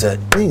ka chon say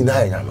ni na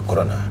ya nyame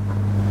kro na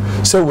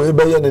so we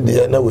be ye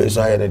ne na we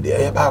so ye ne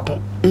de ba ko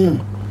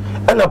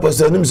and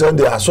apostle nim say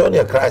dey aso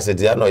ne Christ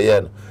dey no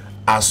ye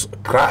as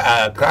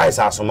Christ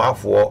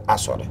asomafo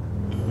asore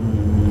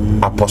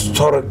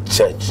Apostolic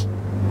Church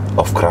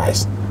of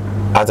Christ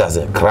as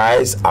a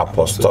Christ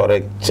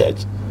Apostolic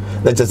Church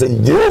that is a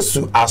Jesus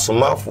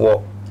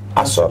asomafo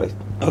asore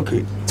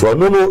okay so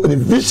no the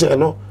vision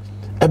no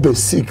ebe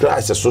see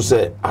Christ so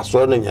say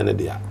asore no nya ne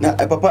dey na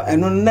papa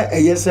eno na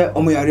eyese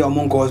omo yare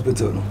omo nko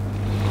hospital no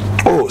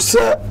oh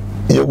sir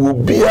ye will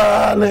be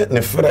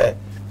ne frɛ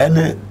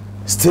ene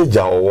stage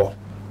awo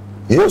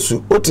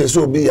Yesu ote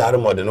so bi yare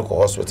modern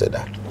ko hospital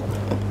da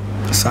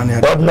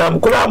sane but nam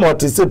kula mo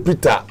te se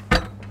Peter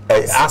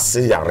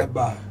ase yare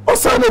o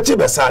sane chi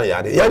be sane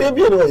yare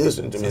bi no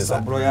Yesu ntumi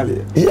nsa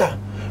yeah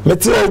me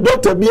te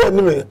doctor bi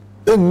ani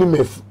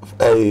me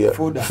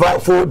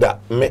folder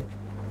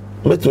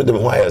me to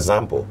them one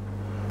example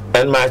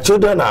and my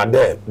children are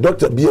there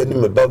doctor bi ani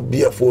me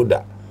be a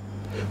folder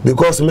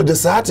because me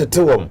decide to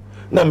tell them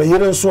na me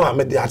yere so a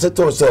me de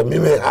ateto se me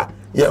ha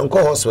ye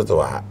nko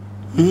hospital ha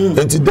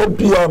enti da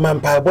bia man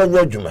mpaebɔ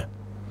nya adwuma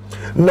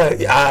na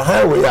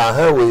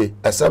highway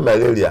asa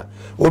malaria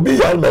obi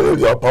ya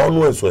malaria pa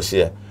ono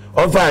ensohye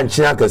onfa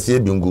anche akase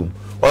bingum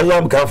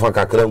onyam ka fa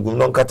kakra ngum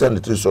no nkata ne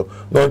triso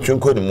no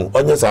ntwenko ne mu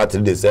onye sa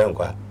 3 days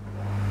enkwa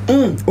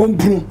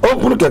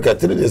ompunu keke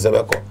 3 days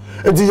ebeko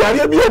enti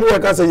yare bia no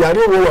ka se yare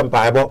wo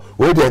mpaebɔ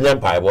wo de nya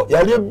mpaebɔ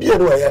yare bia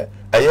no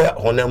eye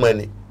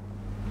honamani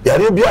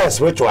yare bia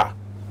spiritual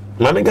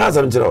mame ka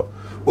asem kire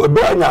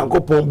obi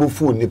anyankopon bu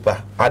fu nipa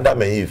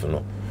Adam and Eve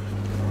no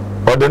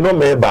ode no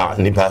me ba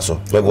nipa so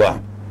begwa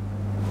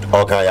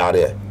o ka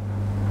yare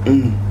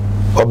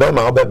obe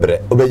ma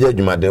obebre obeje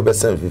adwumade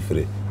obesen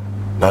fifire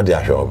na de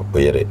ahwe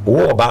oyere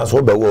wo ba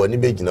so be wo ni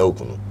be gina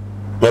okunu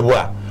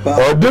mebwa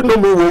ode no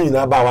me wo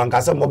nyina ba wan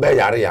kase mo be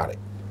yare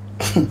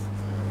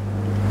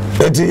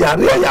eti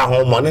yare ya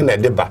ho mo ne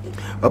de ba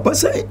papa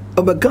say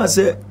obeka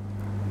say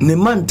ne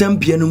man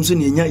tampia num so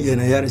ne nya ye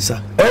na yare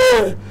sa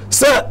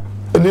se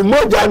ni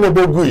moja no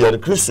begu ye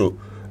Kristo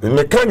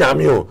me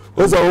kanyame o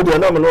oza wo de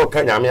na me no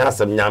kanyame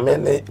asem nyame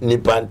ne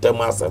nipa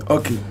ntam asem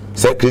okay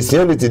so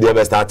Christianity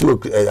they start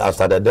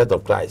after the death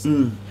of Christ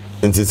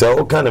nti se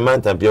o kan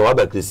man tampia wa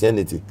ba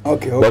Christianity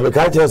okay but me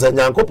ka che se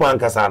nyankopon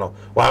ankasa no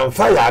wa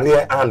mfa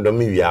yare andom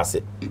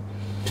wiase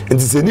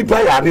nti se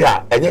nipa yare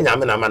a enye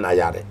nyame na ma na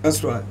yare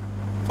that's right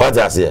what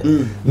I say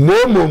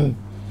no mum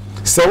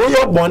se wo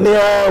ye bone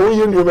a wo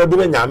ye nyoma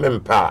bi nyame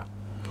mpa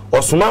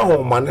osoma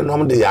ho mane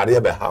nom de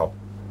yare be hawo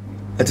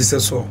it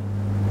is so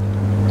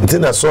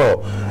ntina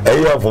so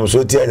eyo from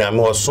so ti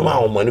anyame osoma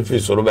ho mane fi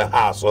so ro be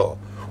ha so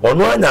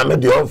ono anyame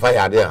de on fa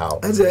yare hawo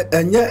eze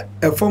enye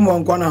efomo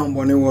nkwa na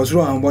ambone wo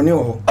so ambone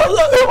wo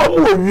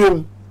omo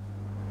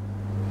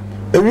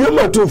owiem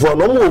atufo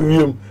no omo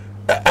owiem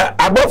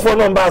abofo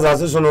no mba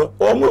asase so no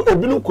omo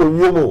obinu ko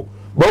owiem o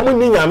bo mu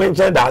ni nyame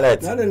nche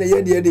dalet na ne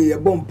ye de ye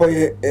bompo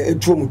ye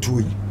etuom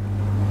tuyi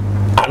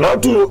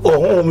anatu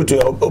ohun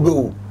to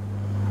obewu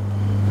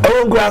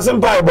ewo nkurase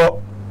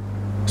mpaibo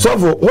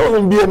sofo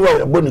ohun bi enu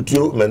ya bonu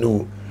tuo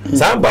manu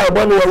sampa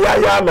bonu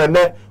ya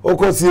mene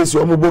okosiesi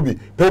omo bobi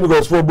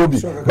pentecost for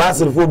bobi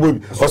basil for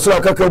bobi osoro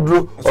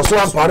akakaduro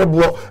osoro ampare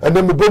bo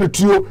ene me bonu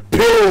tuo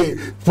pay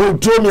for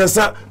tuo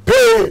miensa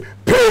pay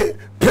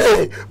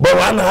but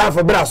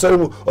 1.5 bra so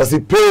mu o si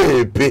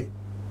pay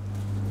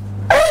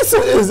it's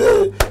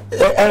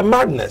a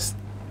madness.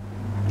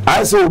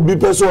 I say obi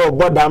person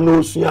obo dam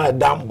no sua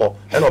edambo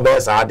e no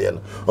be sa ade no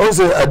o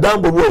say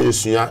edambo wo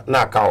yesua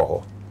na aka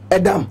ho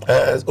edam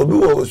obi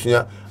wo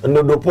sua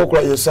no do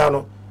pokra yesa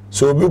no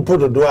so obi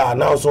pododo a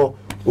na so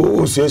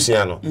o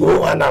sua no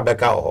o ana be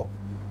ka ho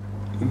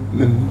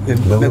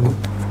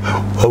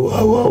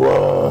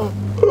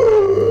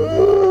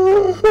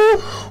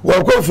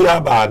wa Kofi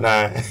aba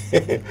na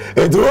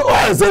edu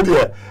o say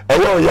there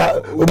eyo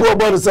ya obi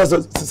obo sa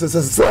o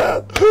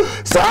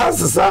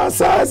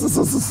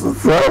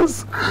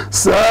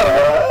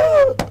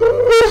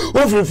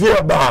fi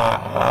aba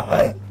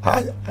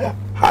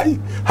hi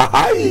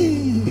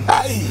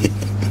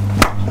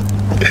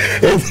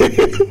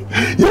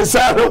yes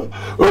sir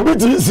obi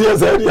tu si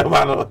ese dia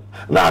ma no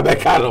na be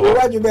ka no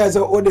wa ju be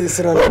so o de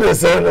sere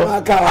no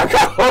aka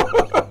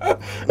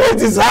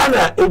it is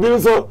ana ebi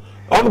so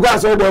omga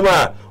so do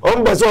ma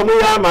omba so mo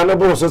ya ma no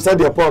bo so se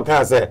de Paul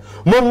ka se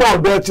mo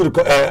odo chiri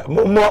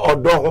mo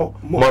odo ho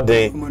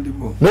modern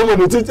no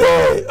mo ti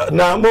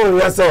na mo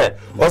ya se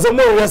o so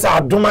mo ya se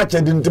adoma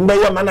chedi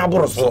ntimbe ya ma na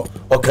boro so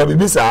o ka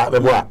bibi sa be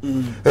bo a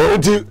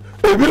enti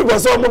ebi bo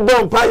so mo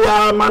bon pa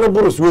ya ma no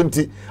boro so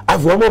enti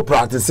afo mo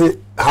practice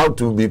how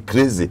to be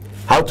crazy,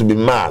 how to be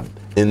mad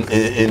in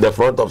the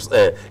front of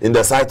in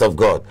the sight of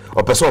God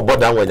o person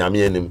bodan wa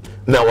nyame anim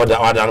na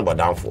wadan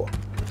bodan fo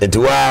enti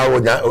wa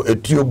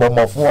etuo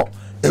bomofo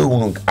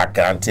ehunu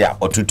akante a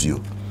otutuo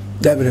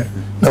dabre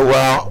na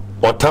wa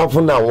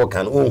otamfo na wo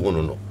kan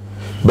ohunu no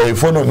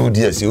before no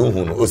di ase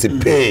ohunu o se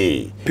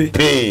pay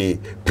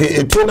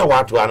etuo na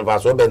watu anfa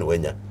so be no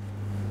wanya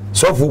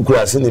so fu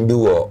kurase ne bi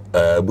wo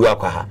bu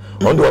akwa ha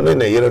ondo no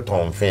na yere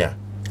tonfe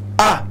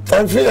a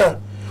tonfe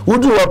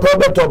would you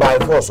better by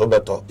force or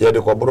better? Ye de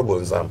kobrobo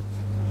nsam.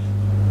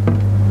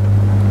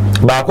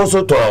 Ba ko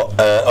so to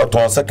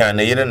oton second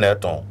na yire na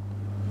eton.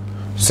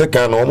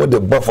 Second no mo de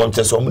bofon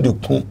chese mo de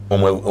ku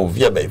mo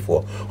ovia by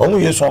for. Omo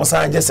yeso on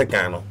san je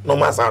second no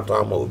ma san to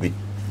ama obi.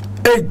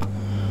 Eh.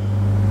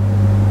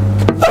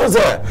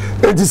 Aza,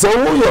 it is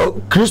all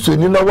your Christian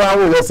ni na wa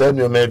wo yesa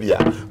enu ma bia.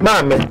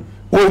 Ma me,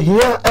 wo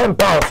hia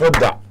empire for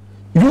that.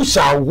 You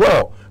shall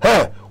well.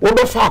 Hey, wo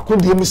be fa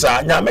akudi mi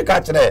sa nya me ka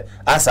kire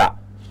asa.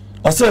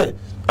 I say,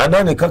 and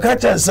then the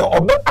Kakacha say,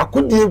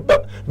 Akudi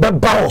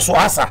be so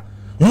asa.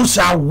 You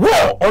shall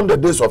war on the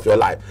days of your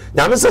life.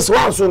 Now, Mrs.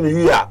 Lordson,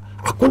 you are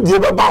Akudi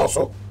be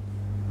so.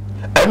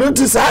 And it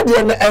is hard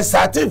and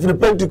starting from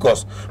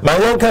Pentecost. My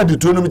young kind,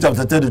 Deuteronomy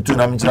chapter 32,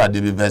 I'm in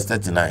verse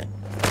 39.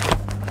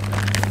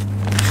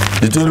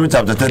 Deuteronomy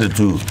chapter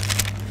 32.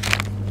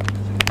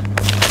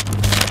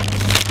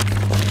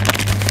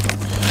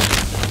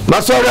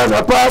 Masora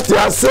na party,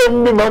 I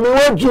send me, mommy,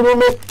 what you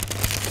know?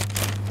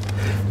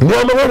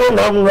 No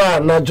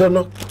na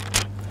jono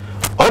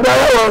oda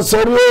ya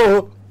sori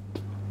o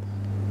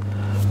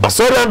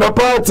asori na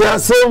party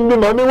asem bi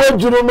mami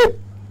wajuru me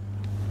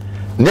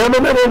nyame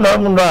me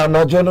nam no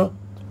anajo no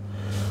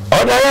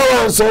ona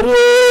ya ansori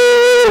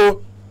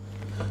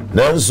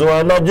nanso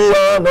anajo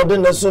ya no de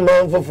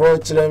nasuma mfoforo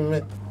kire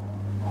me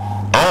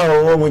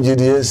awo mu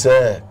gidie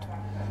se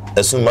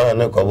esuma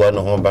ne kobo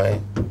no ho ban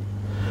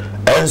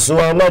enso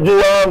anajo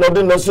ya no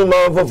de nasuma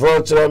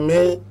mfoforo kire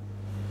me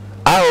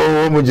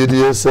awo mu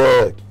gidie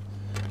se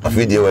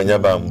afidie wanya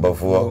ba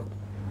mbofo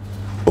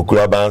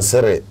okura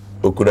bansere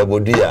okura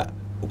bodua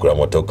okura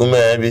motokuma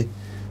bi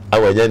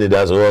awanya ni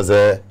daso wo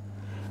se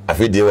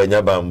afidie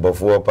wanya ba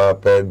mbofo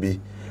papa bi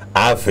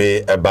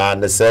afi eba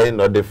ne sei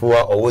no defo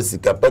owo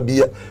sika pa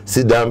bia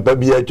sidam pa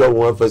bia twa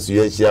won afasu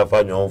ya hia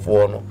fa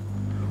nwonfo no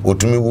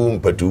otumi wu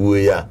mpatuwo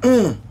ya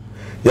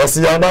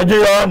yesi ya na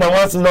gya na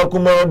wasina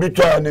kuma bi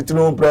twa ne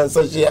tinu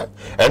pransa hia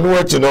enu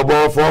achi no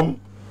bo fom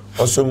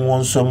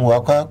osomwonsom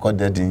wakwa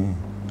kodadin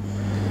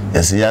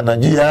yesi ya na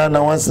gya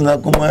na wasina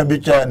kuma bi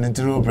twa ne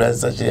tinu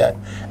pransa hia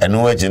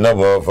enu achi no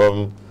bo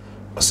fom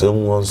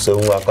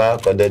osomwonsom wakwa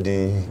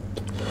kodadin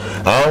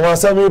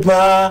awasami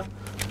pa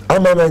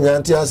amama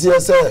nyanti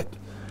asiese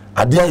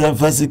adia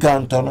yemfasika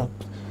antono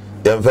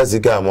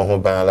yemfasika mo ho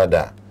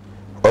banalada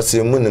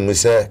osimu ni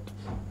muse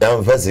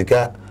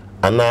yemfasika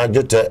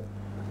anajote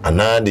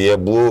anade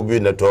yebuo bi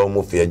na to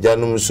mo fie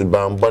janum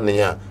suban bone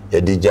ya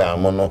yedija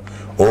amono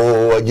o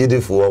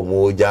agidifo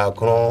mo ja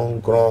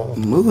kron kron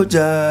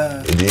moja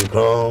edi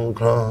kron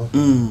kron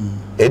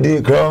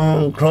edi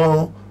kron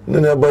kron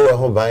nuna boya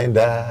ho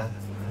banda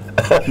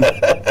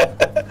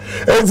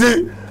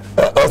enti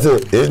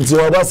enti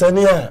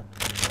odasania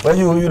when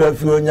you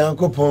have your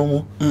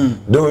Yankopon,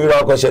 do you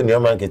are question your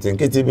market and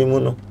kitty be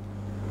muno?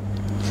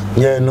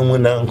 Ye no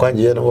muna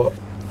quaje no.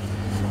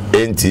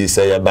 Enti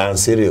say a ban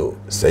cereal,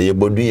 say a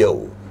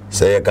bodio,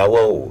 say a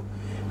kawo,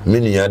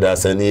 mini ada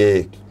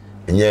sanye,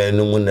 ye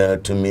no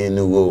muna to me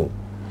no go.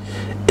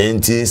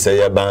 Enti say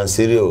a ban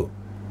cereal,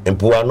 and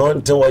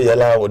puanon to what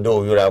yella would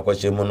do you are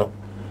question muno,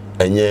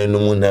 and ye no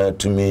muna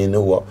to me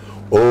no wo.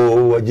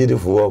 Oh, what did you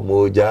for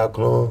moja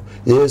clon?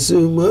 Yes,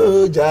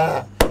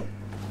 moja.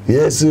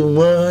 Yes,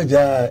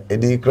 moja,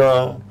 edi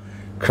crown,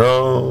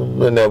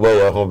 no never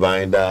your home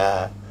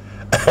binder.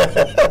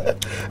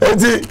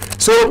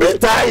 So be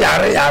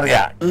tired,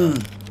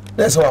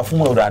 that's our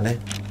fumo rade.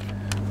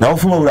 Now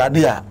fumo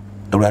radia,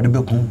 a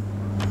radibekum,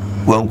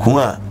 one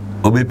kuna,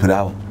 obe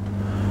prow.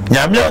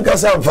 Yamia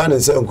Cassam fan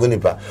and Sam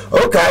Kunipa.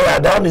 Okay, I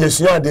down in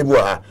Sia de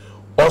Bois,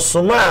 or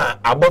Soma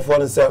above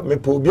one self, me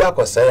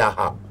pubiaco say I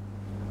have.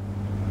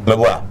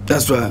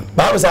 That's right.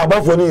 That was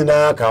above one in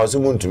our house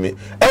moon to me.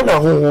 And I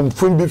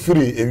won't be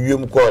free if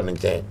you corn and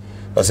chain.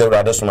 Or say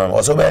rather small,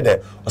 or so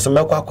better, or some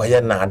milk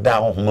quiet now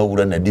down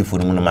over and a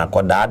different moon, my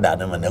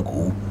codada and a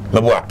cool.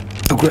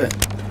 Okay.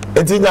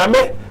 It's in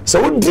Yame,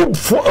 so deep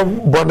for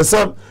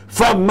Bonasam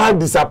from my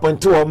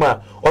disappointed woman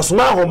or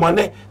small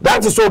money.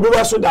 That is so be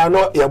so that I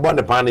know you're born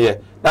upon here.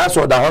 That's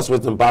what the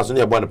hospital passing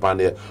your born upon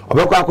here. Or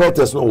make quite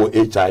test no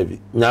HIV.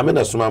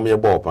 Yamina swam your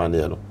ball upon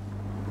here.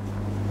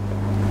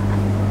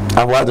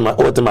 I want my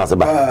automatic.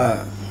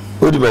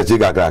 What do you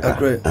think?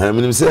 I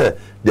mean, say,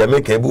 they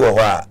make a boo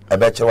a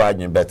better one,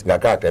 you bet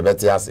Gaka,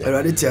 bet yes.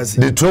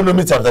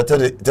 Deuteronomy chapter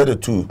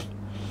 32,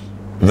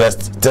 verse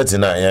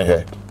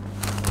 39.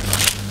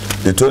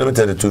 Deuteronomy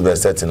 32,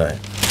 verse 39.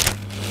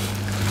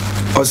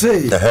 I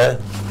say,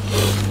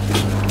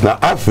 now,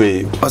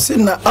 Afe, I say,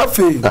 now,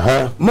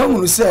 Afe,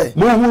 Mum say,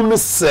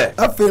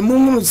 Afe,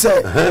 Mum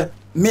say,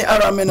 me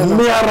ara me no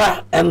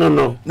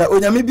na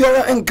onyame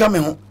biara enkame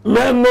ho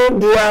me no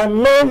dia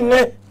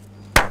me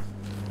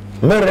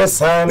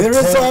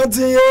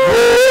meresante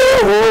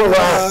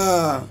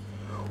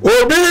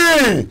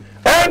obi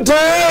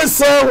ente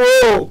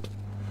sawo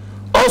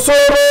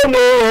osoro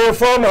no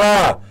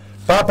fama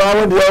papa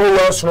wo dia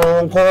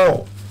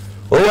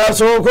wo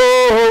sonko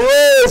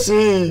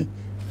yesi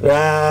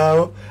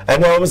ra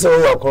ana o se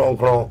wo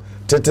kronkron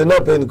tete na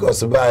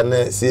Pentecost ba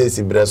na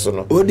CAC breso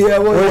no odia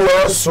wo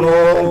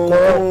sonko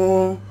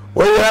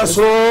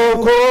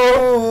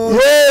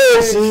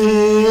yesi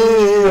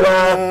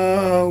ra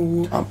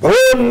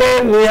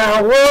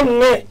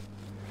wonne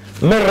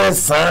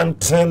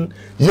meresanten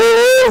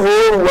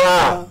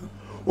Yehovah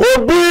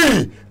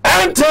obi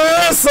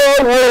enter so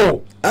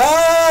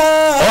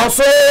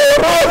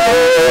osoro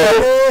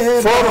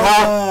for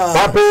her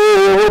papi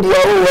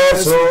odia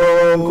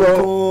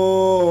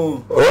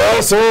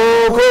wo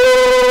sonko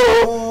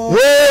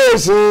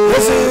yesi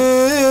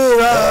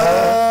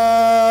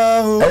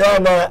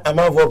ayana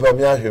amavo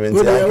pamia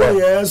hwenti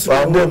aka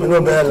fande me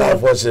no be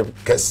life worship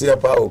kese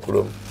pa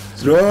okrom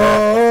go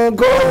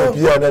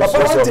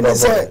papa timi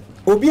say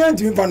obi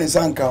antimi fa ne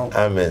sanka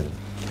amen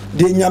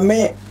de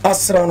nyame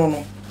asra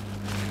no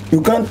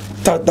you can't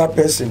touch that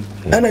person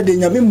and de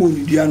nyame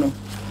monidua no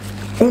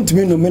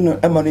ontimi no me no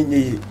ema no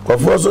nyeye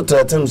kofo so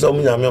tretem so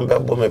mu nyame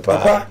mbebo me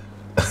pa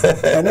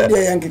ene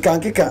de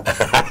yankika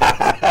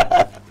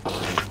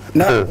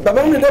na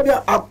baba mu de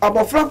bia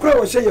abofra kra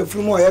wo hye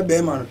yefrumu oye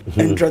bema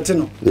entrete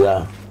no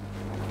yeah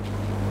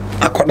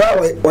akoda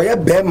wo ye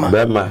bema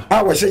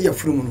a wo hye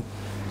yefrumu no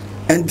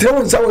and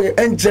throw so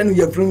and turn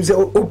your from say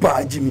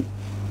opa Jimmy.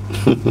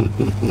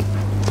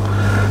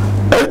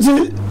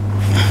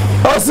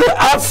 I say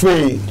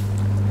afe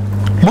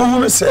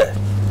mu say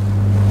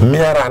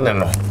miara ne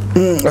no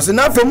ose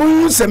na afe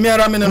mu say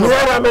miara me no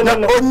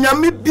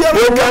onyame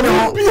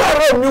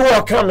biara mi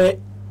wo kame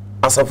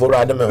asaforo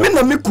ademe me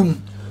na mekum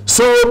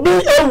so bi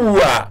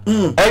ewu a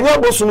enye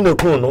bosom ne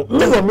kun no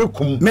me na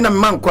mekum me na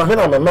mankwa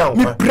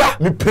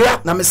me pra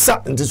na me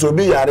sa nti so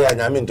bi yare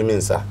anyame ntumi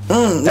nsa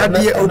na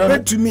de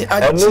obetumi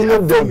achi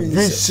the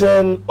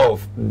vision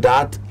of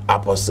that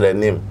apostle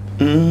name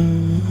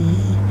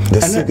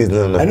the sick is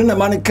no I don't know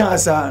man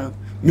cancer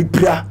me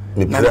pra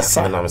na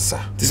sa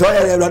so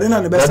ya Lord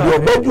na be sa na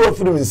obeju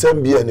ofuru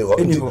nsem bia ni ho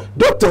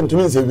doctor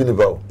ntumi nse bi ni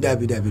ba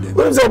dabi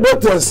when say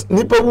doctors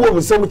nipa wo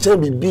nsem chan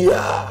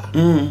bibia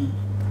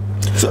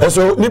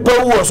so nipa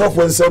wo so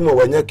for nsem no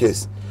wanya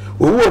case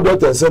wo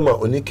doctor nsem a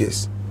oni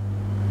case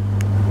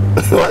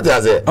what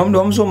does it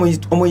so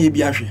mo ye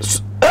bi ahwe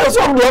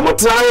so mo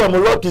try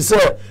am lucky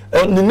say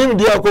nim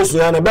dia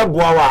akosua na be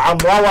boa wa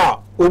amwa wa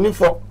oni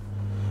fo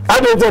I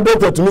don't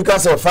doctor to me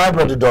cause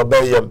fibroid do be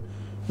yam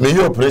me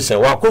your operation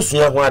wa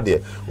kosua ho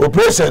ade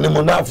operation ni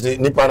mo na afte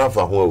nipa na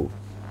fa ho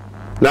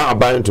na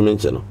aban to me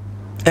nche no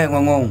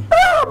ngongon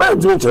aban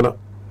to me nche no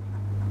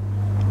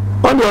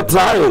on your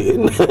try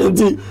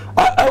nti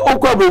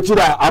okwa be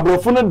chira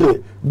abrofo no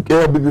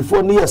de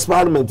before ni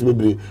experiment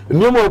bebre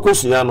ni mo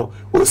kosua no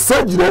o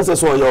surgery nse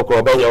so ye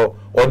okro be ye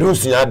o de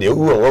usua de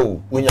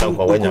wu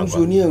wunyankwa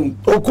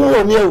okun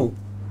oni ewu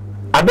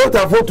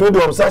adota for to do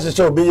obsession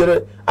show be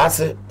yere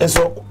ase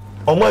so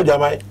omo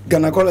adwamai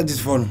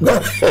gynecologist for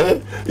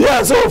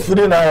yeah so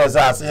free na was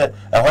ase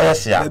e hoye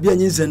hia bia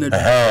nyinse na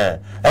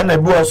na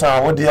bi o so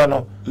awode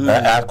no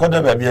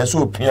akoda ba bia so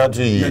opia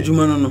to yi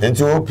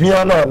enti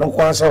opia no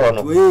kwa se wo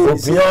no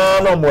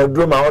opia no mo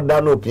aduro ma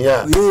oda no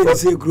opia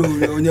se kro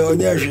onye hwe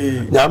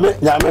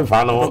nyame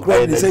fa no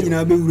e se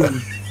nyina be wura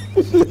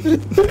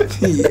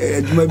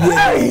aduma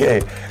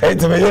bia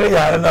enti me yere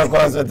yare na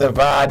kwa so te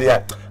fa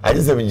dia I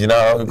just have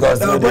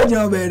because my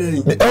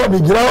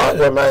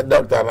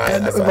doctor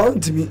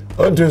want me.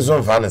 On to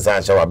some fun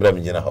and show a blame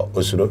in a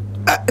osuro.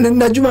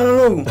 Najuma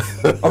no.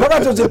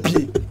 About to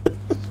pee.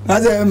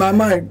 As my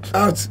mind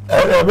out.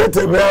 I bet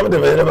to be able to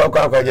be about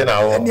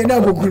Quackagena. And you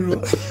never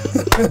could.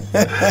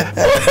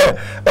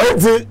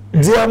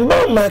 Dear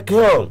Mamma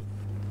Kill.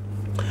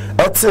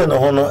 Atsu no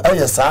hono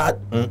sad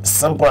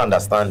simple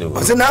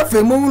understanding. So na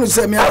fe mu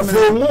se me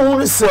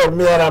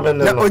ara me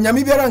na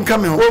onyame biara nka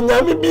me ho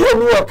onyame bia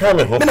nu aka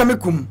me ho me na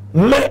mekum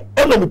me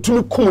na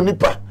metumi kum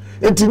nipa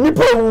enti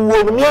nipa wo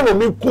no me na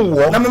mekum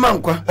wo na me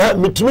mankwa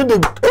metumi de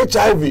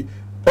HIV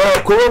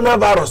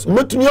coronavirus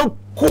metumi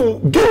kum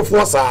give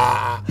force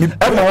e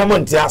ma wo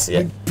monti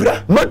ase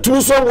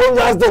metumi so wo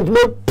nya accident me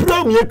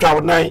pra me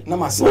twa nan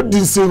wo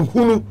di se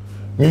hunu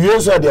me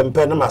yeso de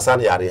mpe na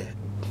masane yare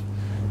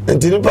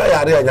enti nipa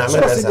yare anyame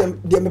na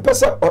de me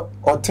pesa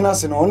o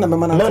tenase no na me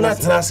mana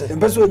tenase de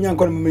pesa o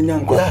nyanko na me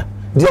nyanko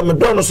de me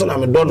don so na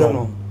me don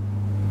no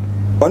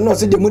ono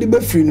se de mudi be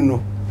free no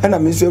na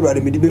me so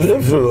ewrade me di be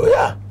free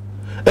yeah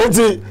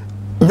enti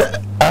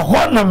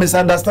a na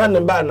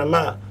misunderstanding ba na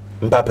ma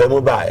mpapa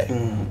mu ba e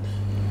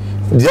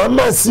de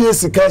ma sie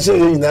sika hye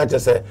yina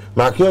chese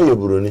ma kyo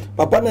yeburoni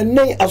papa na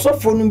nei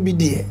asofo no bi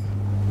de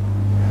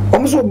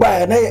omo so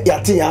ba na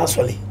yate ya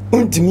asole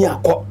untimi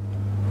akọ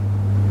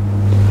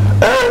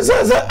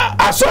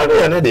asole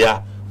ya ne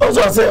dia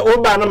ozo se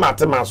o ba na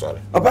matema asole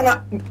papa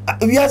na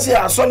wiase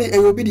asole e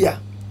obi dia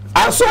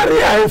asole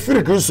ya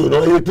efiri kristo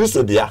no e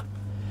kristo dia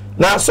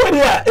na asole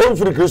ya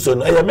efiri kristo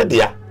no e me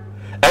dia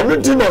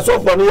enu na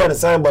sofo no ya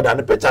sign board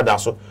and picture da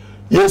so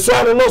yesu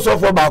ane no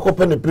sofo ba ko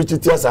pe ne preach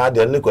tia sa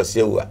de ne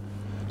kwase wu a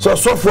so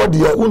sofo de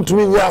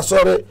untumi ya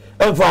asore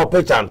enfa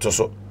picture nto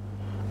so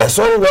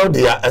asore no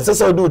de ya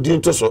esese do di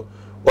nto so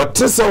o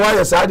tese wa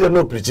ya sa de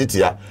no preach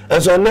tia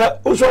enso na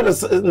usho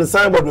ne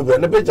sign board be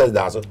ne pictures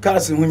da so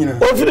kasi hunyina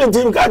o fi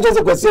ntim ka je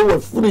se kwase wu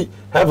free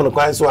heaven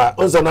kwan so a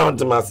onso na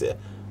ontimase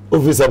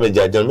officer me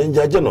jaje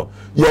no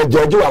ya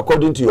jaje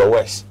according to your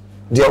words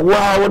de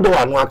wa wo de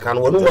wa no aka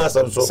no wonu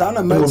asem so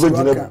sana ma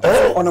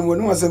ona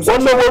wonu asem so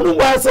ona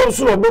wonu asem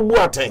so no bebu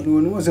aten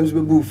wonu asem so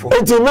bebu fo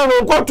enti me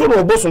nkoto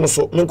no oboso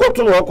so me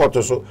nkoto no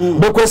okoto so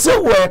because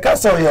we ka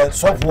so ye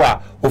sofo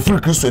a ofiri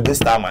Kristo this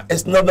time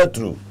it's never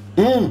true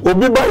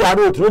obi ba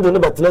yare oturo de no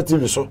betena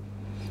TV so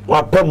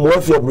wa pem mo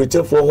afia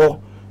breche fo ho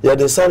ye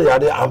de sare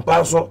yare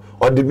ampa so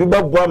o de bi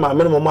ba boa ma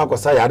me mo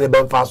akosa yare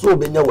bempah so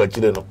obenya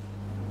wakire no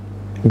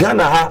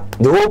Ghana ha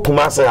the whole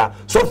Kumasi ha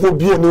sofo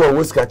bi eni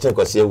wo sika chen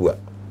kwase ewu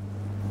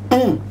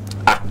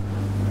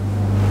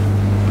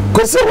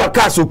Kose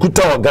wakaso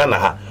kuta Ghana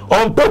ha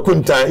on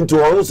pekunta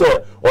into on so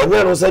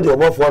onye no se de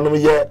obofo no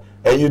ye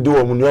eyido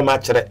omunyo ma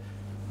kire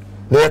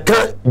na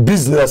ka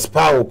business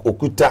pa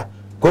okuta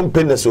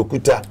companies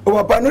okuta o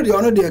papa no de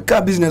ono de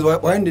car business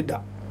why ended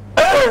that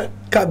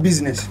car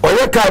business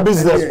oye car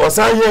business o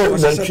san ye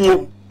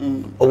nantwie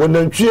o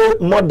nantwie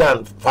more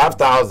than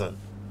 5,000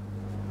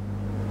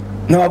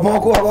 na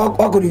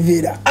papa ko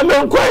divida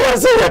amen ko ya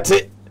se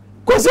yete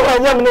Kose wa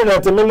nyam ne na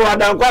te me no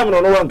adan kwa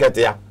me no won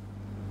kete ya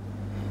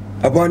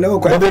Upon no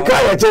question. The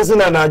car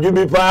chasing an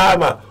ajubi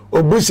palma,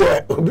 or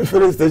busher, or be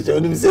filling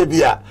station in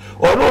Sabia,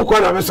 or no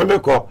corner of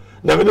Sameko.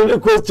 Never know the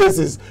quest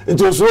chases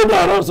into slow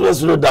down, also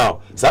slow down.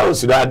 So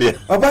should I do?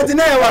 About the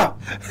Neva.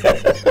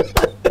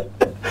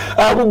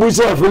 I will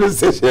busher filling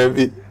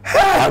station.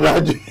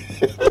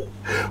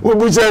 We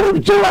will share the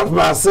picture of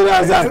my son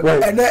as I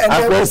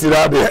press it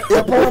out there.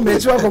 Your poem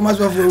makes one for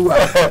myself.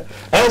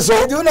 And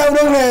so, you know,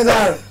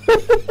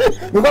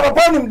 we got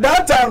upon him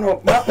that time.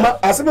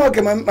 I said,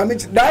 okay,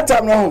 that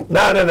time no.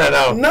 No.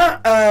 Now,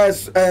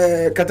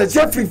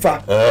 Catachia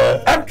Fifa,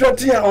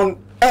 actually on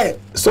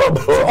so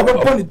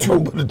upon it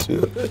too.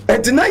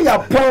 And tonight, your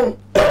poem,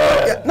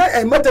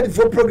 I met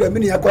for program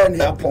in your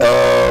corner.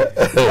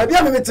 I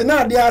met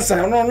tonight, the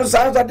answer, no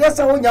sounds that there's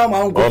some young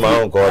uncle.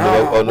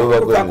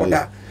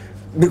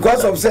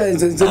 Because of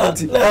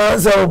sensitivity.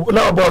 So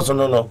no boss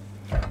no.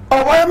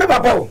 Oh, why am I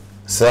papa?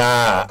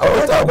 Sir,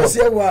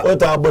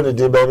 what about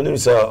the baby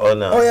sir or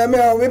now? Oh, yeah,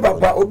 me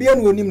papa,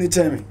 Obian will name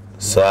tell me.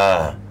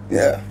 Sir.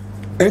 Yeah.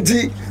 And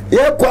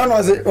yeah, Kwan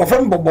was a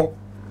friend Bobo.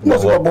 No,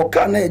 Bobo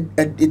can a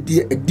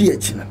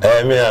DH.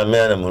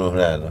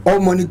 Man, oh,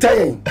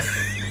 monitoring.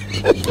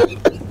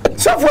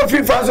 So for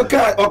 3,000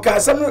 car or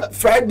some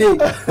Friday.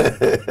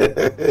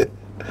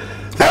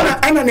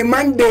 And on a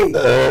Monday.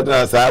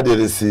 That's how did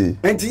you see?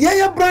 And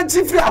yeah, branch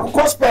if you have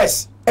cost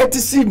pass at the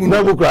sea.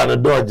 Never cried a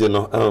dodge, you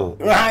know.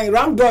 Right,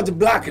 round dodge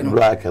black and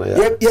black.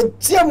 You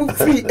tear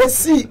free a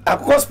sea, a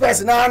cost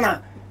pass,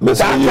 Nana.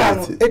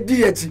 A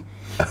deity.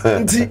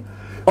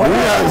 Oh,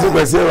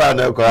 I say,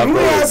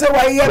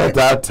 why,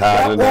 that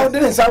time. Well,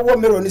 then it's our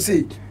woman on the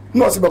sea.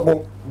 Not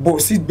about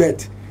both seat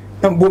bed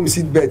and boom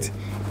seat bed.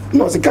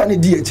 Not a kind of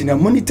deity, and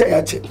monitor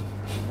at it.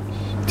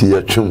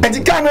 And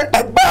you can't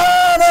a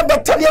banner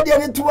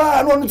battalion to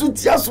one to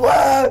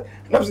Tiaswa.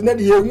 That's not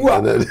you.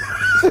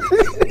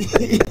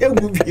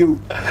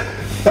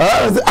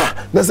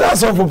 That's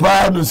also for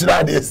Pardon, should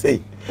I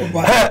say?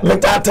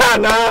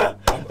 Metatana.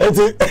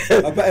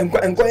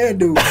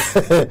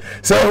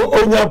 So,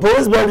 on your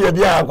post, but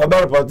you're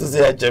about to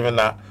say,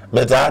 Gemina,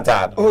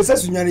 Metata. Oh,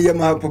 says you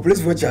my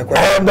population for Chakra.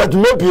 But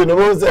maybe you know,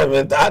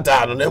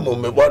 Metata, and then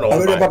we want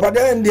to Papa,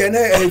 then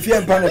the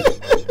fear panic.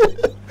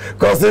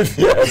 Cause if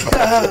you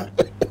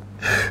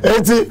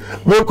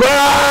me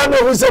kwa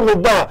no say me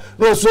ba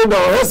no slow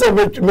down he say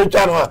me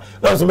twa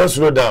no me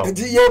slow down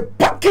you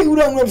packing we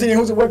don't say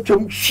you say what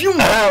twam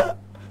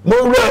mo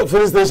we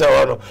for station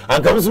one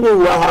and come so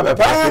we have a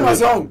party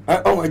song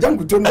oh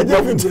jankuto no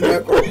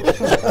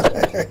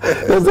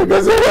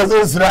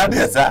so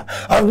srade sa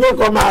I've no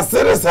come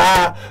serious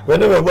when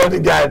my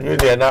bodyguard me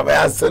there na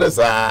I serious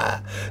na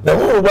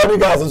mo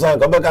bodyguard so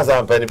come back as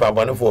am penny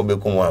papa no for be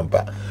kum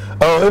ampa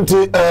oh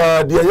nti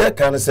the year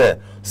can say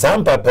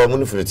some papa mu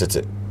no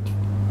fritete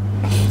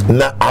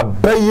na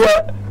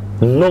abaye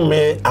no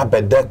me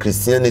abeda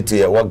Christianity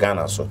e wo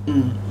Ghana so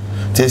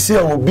te see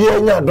obi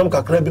anya adom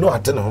kakra bi no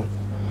ate ne ho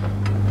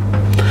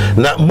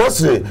na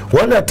mostly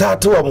when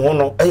atatu am ho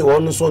no e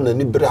won so na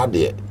ni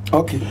brade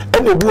okay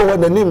and obi wo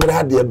na ni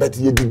brade bet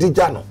ye didi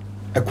gya no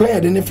ekwa ye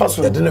de ne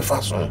faso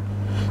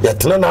ye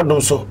tena na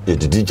adom so ye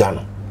didi gya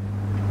no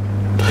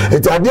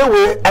it ade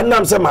we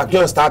anam se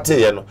makion start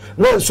ye no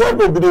na so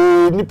be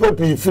nipa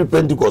pi free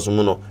Pentecost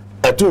mu no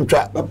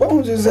etuntwa papa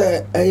hu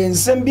se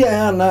ensem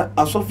bia na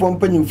asofo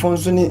mpanyimfo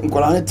nso ni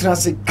nkola ne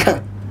trase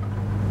ka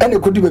ene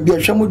kodi bia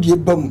hwamodie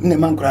bam ne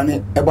mankola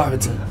ne eba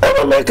hwete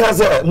e me ka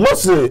se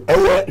mostly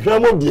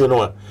hwamodie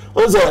no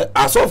o se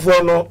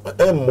asofo no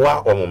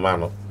emmoa omoma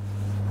no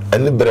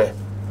anibre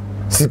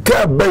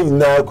sika ban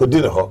na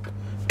kodi ne ho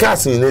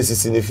kasi ne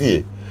sisi ne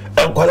fie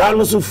enkola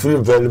no so free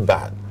very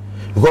bad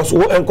because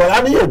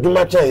enkola ne ye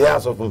duma cha ya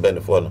asofo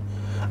benefo no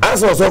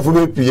asa so fu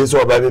be pie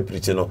so oba be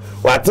preach no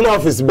watena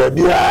office ba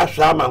bia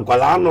hwa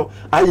mankwala no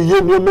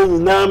aye no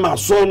nyina ma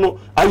so no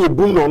aye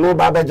bum no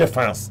ba beje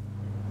fans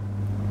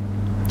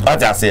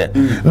ata se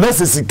na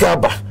sisika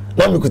ba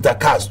na mikuta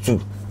cars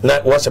too na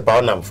worship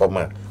our nam for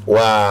man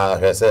wa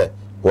hwese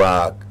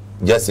wa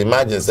just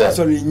imagine say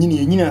sorry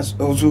nyina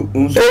also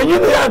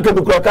nyina ya ke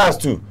bi cars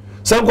too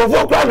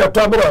sankofo kra na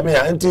to abere me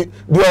ya nti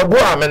bi obo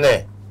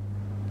amene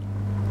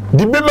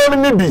di bi mami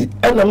ni bi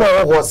ena ma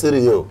ho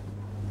sere yo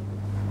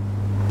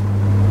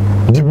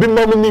di bi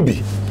mami ni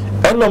bi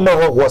ena ma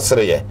ho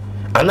sere ye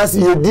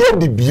anasi ye die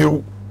di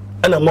biu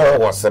ena ma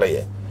ho sere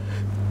ye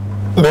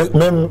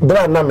me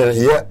bra na me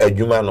ye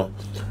adwuma no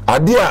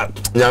ade a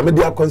nyame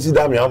dia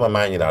consider me ama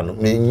man nyira no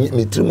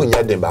me trimu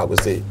nya den ba go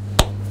say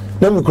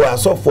na me kura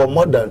so for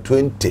more than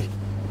 20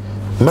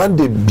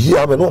 Monday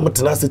bia me no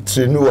mtena se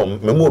train won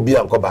me mo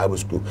bia nko Bible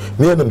school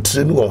me am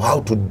train won how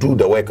to do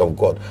the work of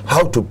God,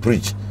 how to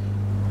preach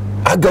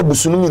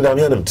agabusunu mi na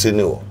me am train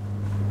won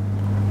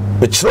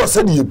me chiro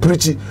said you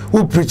preach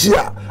who preach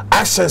ya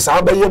actions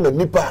abaye na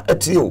nipa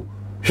atio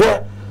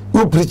hwe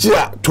who preach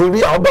ya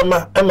tori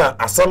obama ama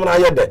asam na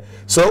yede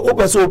so who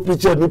person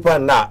preach nipa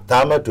na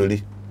ta ma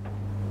tori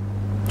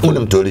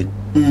unim tori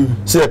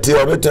so ati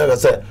obeto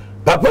say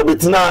papa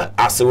bitina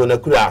ase wona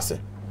kura ase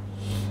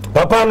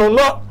papa no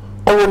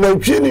o na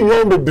twi ni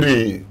yon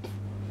bebre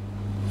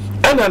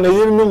ana na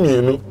yiri no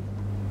mienu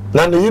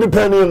na ne yiri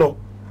pani no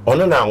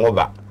ono na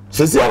anwoba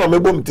sesi ana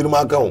mebom tirim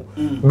aka ho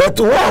but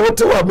wo a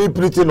wote wa me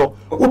preach no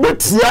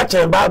obetia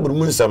chen bible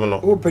mu nsem no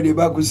o pede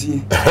ba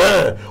kusie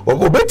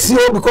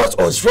obetia because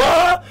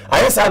oswa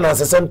ayesa na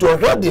sesem to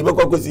hwade be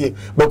kwakusie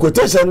be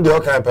quotation de o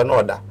kan pe no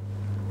oda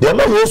de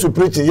ma Yesu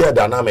preach here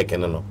dynamic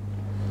no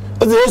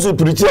oze Yesu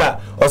preach a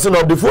oso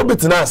no the four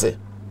bit na ase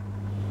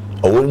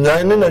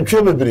owunya ne na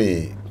ntwe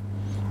bebre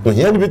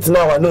ohia ni bit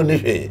na wa no ne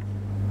hwe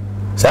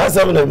sa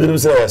sam na biru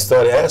say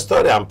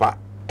story ampa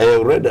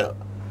read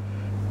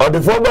or the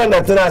former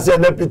that I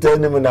said, let Peter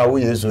name now,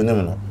 we use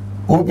him.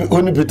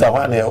 Only Peter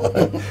one here.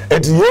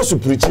 And he used to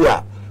preach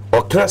here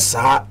or class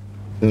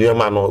near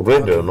man or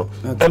radio. No,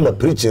 I'm a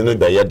preaching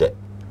by yet.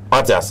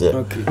 What I say,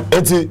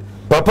 and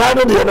Papa,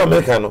 no, the other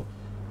mechanic.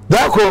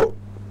 Dako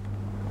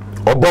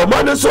or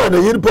Bomana saw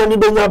the hill penny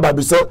benya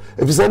baby. So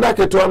if you send that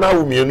to an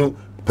hour, you know,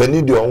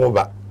 penny do on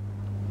over.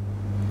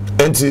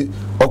 And see,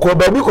 or call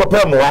baby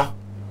copper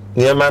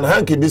near man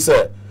hanky be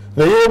said.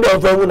 No, you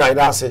don't know when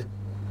I say.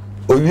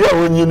 Owi a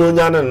wonyi no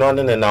nya ne no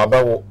ne na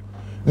obawo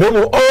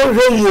nemu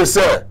onhwe yie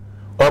se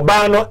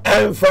oba no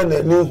emfa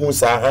na ni hu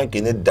sa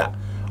hanki ne da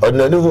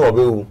odna ni hu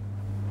obewu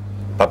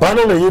papa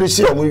no na yiri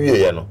shi amu wie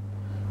ye no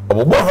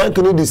obogbo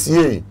hanki no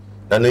disie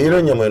na na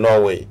yiri nyame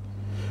no we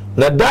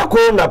na dako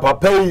na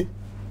papa yi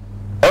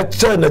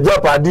eche na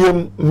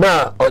japadiem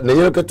ma na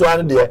yiri keto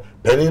an de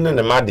pani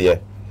ne ma de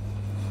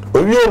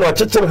owi no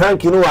chechir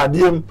hanki no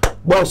adiem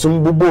boss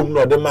mbubom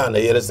no de ma na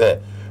yiri se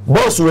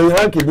boss we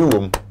hanki bi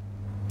wom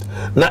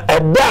na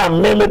eda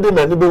meme de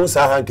mani be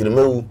sa hanki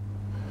mewu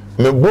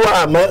mebo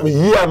ama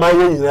yi ama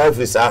ye nyina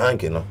afri sa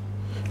hanki no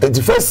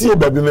enti fasi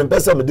baby me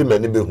pesa me de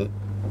mani be hu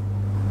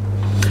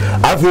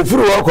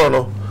afefuru woko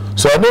no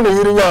so ne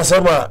yiri nya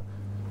asama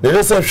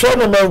ne se hwe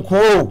na manku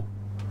o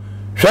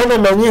hwe na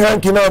manyi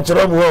hanki na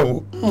nchira mu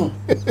hu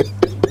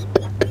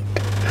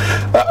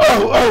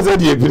oh so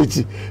die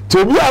preach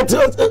to bi at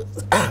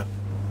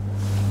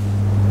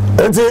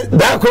enti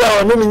da ko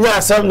ya no nya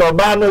asam no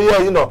ba no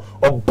ye you know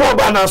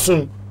oboba na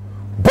sun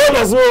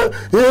bonus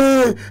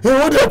he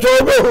would have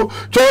trouble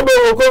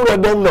ko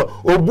dem no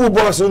obu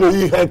boss no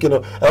yi hanki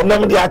no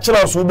nam de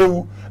akira so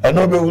bewu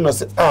eno bewu no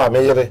se me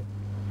yere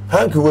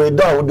hanki we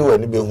da wo de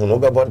wani behu no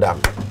be bodam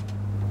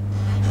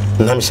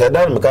nam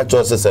shedan me ka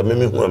cho se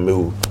me hu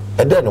amewu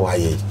e de no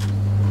waye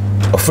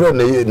ofre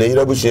na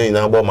yira bu shin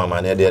na gbo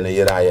mama na de na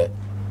yira aye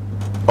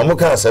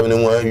omuka asem ne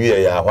mu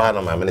awie ya hwa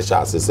na mama ne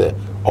sha se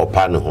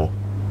opa ne ho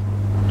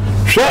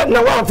hwe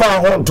na wa fa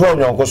ho nto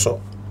onyon so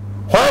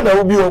why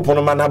na ubi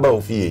open man aba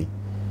ofie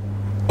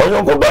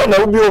onyanko ba na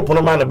ubi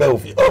open man aba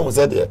ofie oh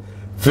said there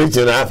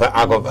preaching afa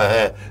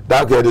akofa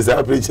that guy is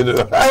preaching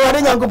I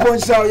think Uncle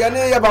Ponshaw ya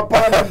ne ya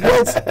papa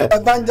great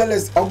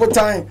evangelist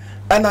OBOTAN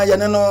ana ya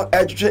ne no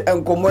etwe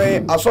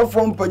enkomoe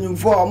asofo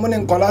mpanyimfo amune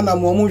nkola na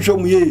mo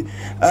hwom ye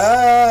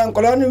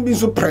nkola no bi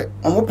so pre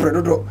omo pre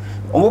dodo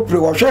omo pre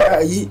wo hwe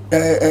ayi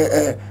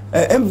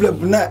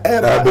envelope na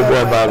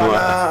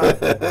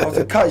of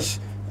the cash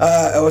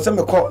was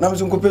a call na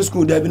mso nkope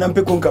school da bi na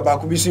mpeko nka ba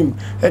ko bisim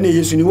ene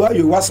yesu ni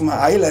wayo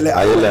wasma ayelele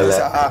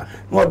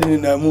no de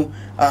na mu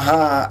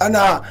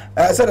ana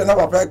said na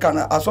papa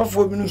kana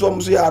asofo bi nso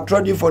mso ya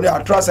atrodi for the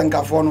atras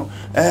nkafo no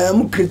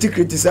mu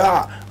criticize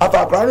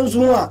afa akra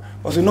nso a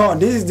was no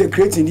this is the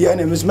creating the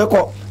enemy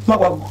meko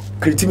makwa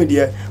critique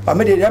there but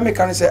me dey me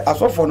kan say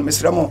asofo no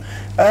mesremo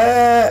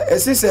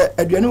esi se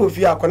aduane wo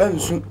fi akola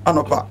nsu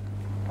anopa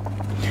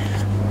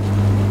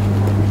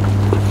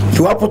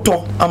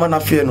wapoto amana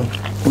fie no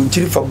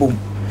onchiri fa bom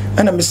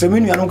ana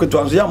mesemenu anu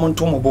keto anzo ya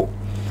montombo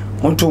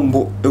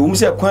ewum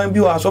se kwan bi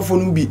wa asofo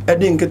no bi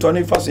ede nketo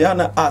no fa so ya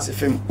na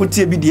asefem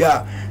utie bi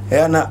dia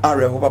ya na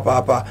areho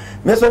papa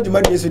meso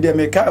djuma de so de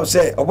me ka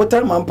say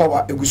OBOTAN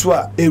manpower egusu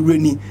a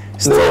ewreni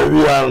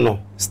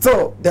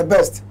still the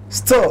best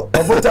still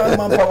OBOTAN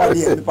manpower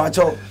de me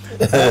pacho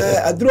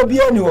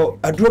adrobia ni ho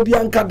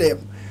adrobia nka dem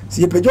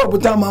si yepejo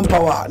OBOTAN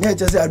manpower na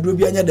eche say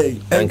adrobia nya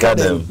dai nka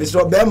dem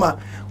Mr. Bema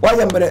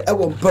why mere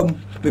ewo pam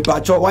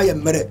pepacho why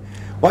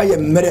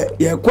mere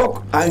ye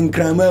kok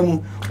ankrama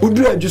mu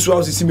udru adjuso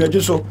osisi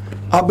adjuso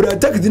abra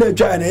takiti na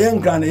twa na ye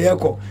nkran na ye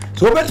ko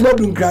so obetima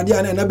du nkran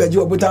dia na beje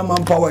OBOTAN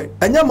manpower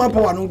anya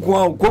manpower no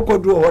nko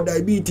kokodu ho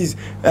diabetes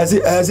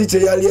as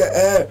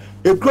cheyale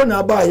ekro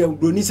na ba ye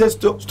broni se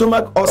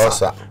stomach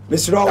ulcer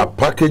Mr.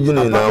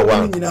 packaging na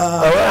wa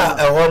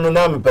ehonu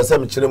na mpese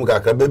me kirem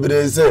kaka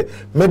bebere se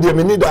media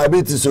me need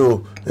diabetes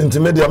so nti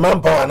media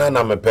manpower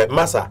na mepe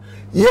masa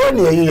ye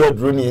na ye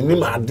droni ni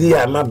ma de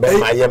ya ma be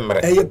ma ye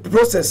mre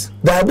process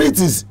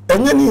diabetes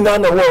enye ni na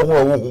wo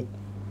ho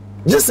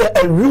just say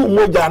a real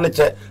moja na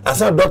che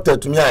asa doctor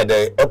to me I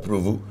dey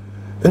approve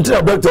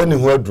nti doctor ni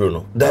ho aduro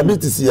no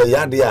diabetes ye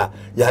yade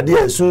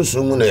a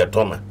sunsun mu na ye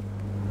toma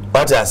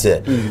what I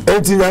say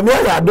enti nyame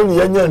ya adom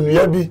ye nya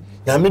nua bi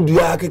nyame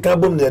dua akeka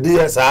bom na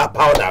ye sa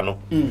powder no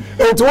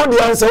enti wo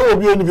dia nsa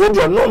obi oni bi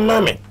dia no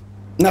mame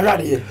na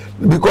rade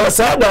because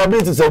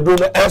diabetes aduro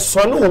no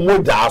eso no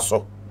moja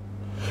aso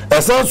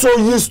Esanso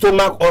yi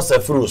stomach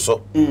ulcer free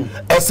so.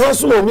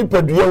 Esanso no mi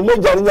pedua mo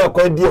jare nya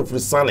kwa die free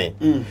sane.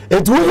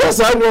 Enti wo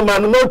yesa no ma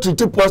no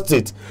treat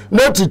prostate,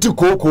 no treat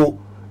koko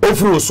e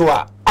free so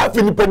a.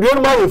 Afi ni pedua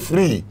no ma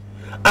free.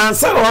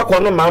 Ansa na wakọ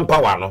no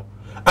manpower no.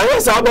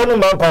 Ayesa obo no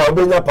manpower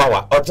obenya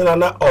power, ochina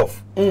na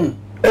off.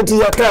 Enti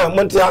yaka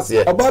monte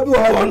ase. Oba bi wo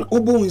ha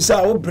ubu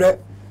nsa wo bre.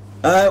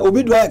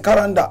 Obi do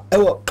calendar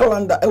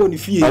ewo ni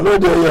fie. Ano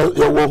de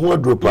ye wo ho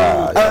adro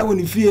pa. Ewo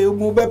ni fie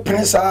mo be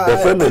prince a. The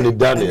family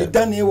Daniel.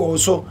 Daniel wo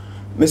so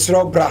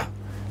Mr. Bra.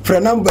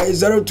 Phone number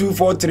is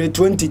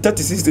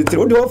 0243203063.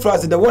 Odi wo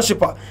flash the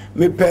worshipper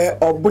me pe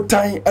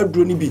obotan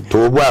adro ni bi.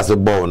 To bo as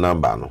ball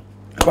number no.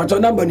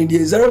 But number ni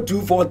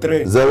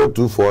 0243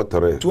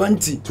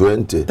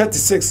 20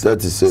 36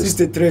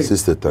 63.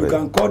 You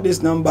can call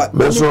this number.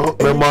 Meso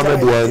me mama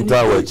de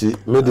enter wachi.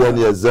 Me de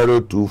ni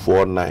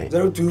 0249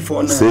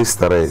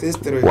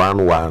 63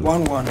 11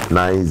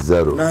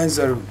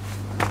 90.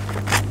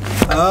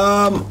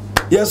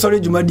 Yes,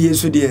 sorry, Jumadi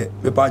Yesu de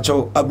me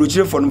pacho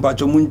abrochire for no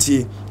pacho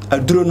muntie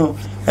aduro no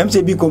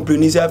MCB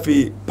complain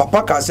say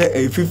papa ka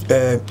say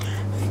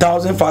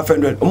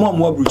 1,500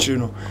 omo abrochire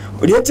no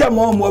odi etia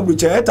mo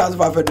abrochire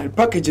 1,500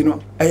 package no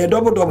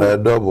double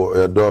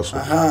doso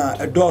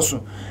aha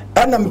doso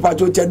na me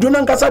pacho tia aduro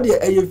no nkasa de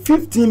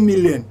 15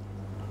 million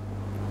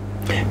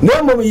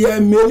no mo ye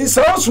meli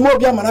so small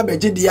bia mana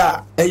beje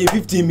dia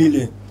 15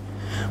 million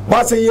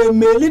but say ye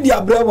meli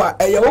dia brewa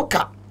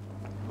woka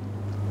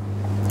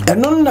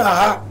eno na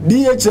ha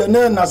DH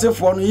na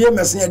nasefo no ye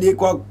mesen de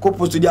ko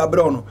post di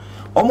abre no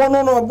omo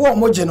no bo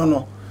omo je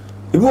no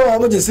ibi wo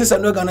omo je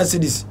 600 Ghana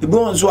cedis ibi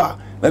won so a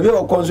maybe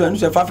o konso enu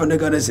 500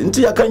 Ghana cedis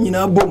nti ya kan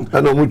nyina bom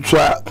ana mu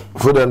twa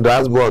food and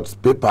dashboard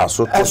paper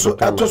so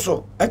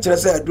atoso e kire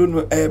say adro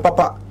no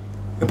papa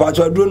e pa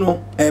to adro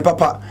no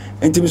papa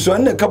nti mi so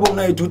na ka bom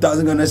na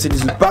 2,000 Ghana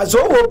cedis pa so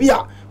obi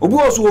a obi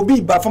wo so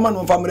obi ba fama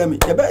no famre mi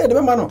ye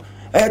be ma no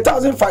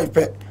 1,500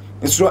 pe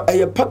so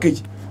a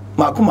package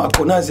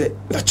Mako na ze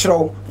la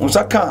chiro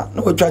unsaka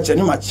no twache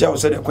ni machia o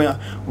se de kwa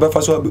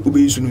obefa so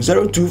obe yisu no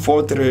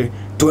 0243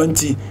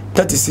 20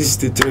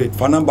 3063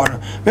 for number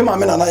me ma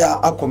me na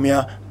ya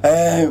akomia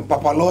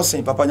papa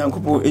Lordson papa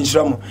nyankopo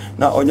enhiramu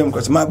na onyam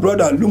kwase my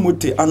brother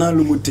Lumuti Anan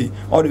Lumuti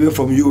all the way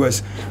from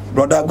US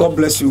brother God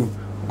bless you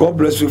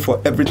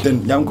for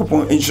everything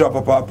nyankopo enhira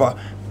papa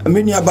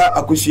many aba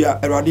akusia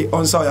erade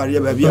onsa yare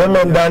ba bia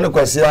remember no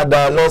kwase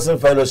ada Lordson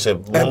fellowship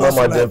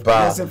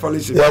Lordson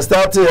fellowship you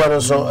start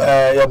here so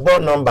your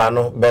board number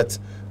no but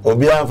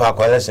obi anfa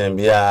collection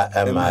bia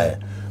MI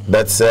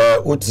but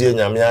utie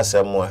nyame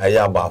asem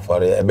eya ba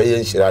afore ebe ye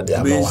nhira de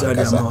ama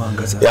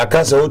ya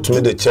kasa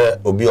utumi de che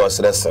obi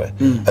osresre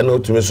na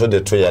utumi so de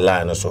to your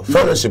line so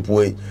fellowship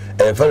way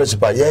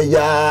fellowship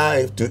ya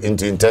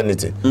into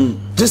eternity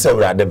just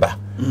everade ba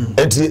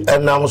enti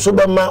enam so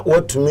be ma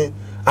watumi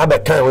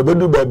abekan we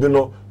bedu ba bi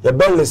no ye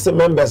be list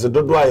members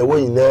dodo a ye wo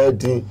nyina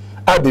din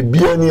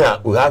abibia ni a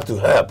we have to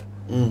help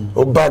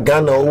oba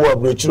Ghana wo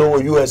abrochiro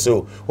wo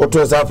USA wo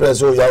to South Africa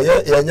so ya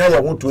nya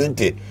ya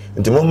 20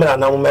 nti mo mra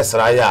na mo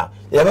mesra ya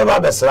ye be ba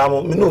besra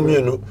mo me no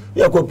mienu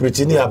ye ko preach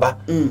ni aba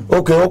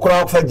okay wo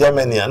kura fa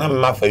Germany na me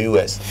ma fa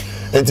US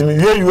nti me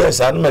wie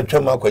US an ma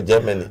twam akwa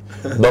Germany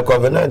the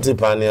covenant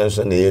pan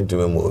so na ye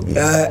ntwe mo obi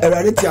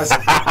reality as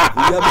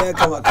ya be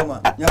kama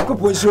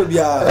yakopo shiro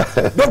bia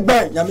big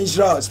bang nyame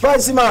shiro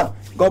spicy man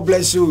God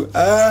bless you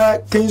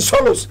King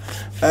Solos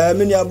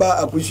many aba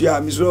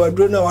akushia misro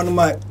adro na wanu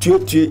ma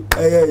tue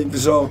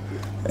so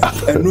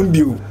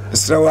enumbiu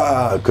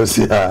strawa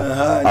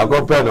akosia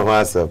akope no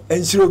asem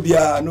enshiro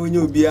bia no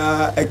nyu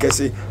bia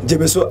ekese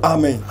jebeso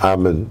amen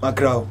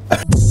makrao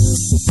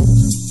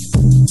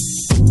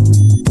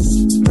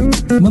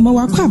Mama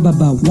Wakwa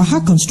Baba Waha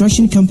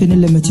Construction Company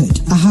Limited.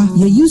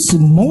 You use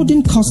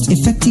modern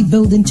cost-effective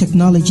building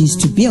technologies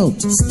to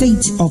build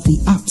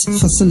state-of-the-art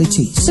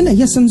facilities. And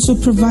yes, also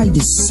provide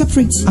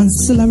separate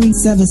ancillary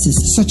services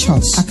such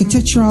as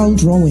architectural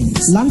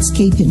drawings,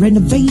 landscaping,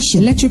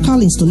 renovation,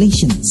 electrical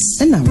installations,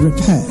 and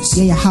repairs.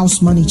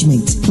 House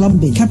management,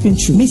 plumbing,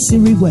 carpentry,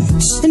 masonry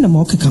works, and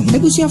more come.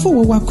 Ebusiafo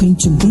Wawa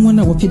Quintum,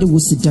 Mwana Wapida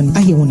Wusidan,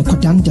 Ayewana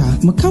Kodanda,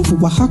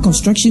 Makamfu Waha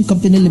Construction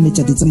Company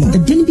Limited. It's a month. The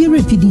Denbiara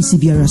PDC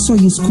Biara so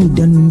school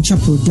done,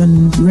 chapel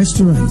done,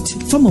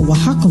 restaurant. From a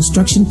Waha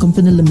Construction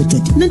Company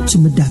Limited.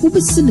 Nantumada, who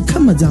be seen the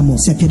Kamadamo,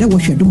 Sapeda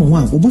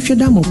Washadamo,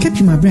 Oboshadamo,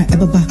 Capimabra,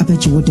 Ababa,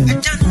 Apache Wooden.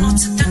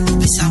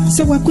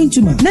 So we're going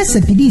to Manasseh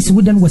PDs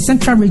Wooden was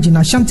Central Region,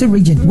 Ashanti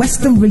Region,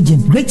 Western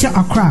Region, Greater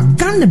Accra,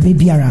 Ghana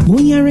Babyara,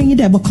 Wonyara, you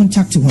ever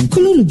contact one.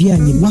 Kululu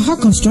Biani, Waha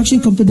Construction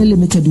Company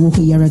Limited,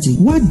 Woko Yarati,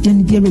 what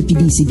Denbiara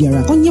PDC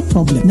Biara on your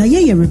problem. Now,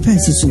 yeah,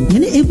 repairs is so.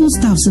 Any able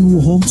staffs in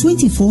home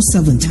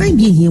 24/7. Time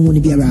being here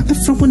when Biara, a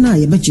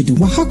Fraponai, I bet you do.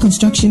 Waha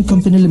Construction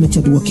Company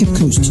Limited, Cape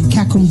Coast,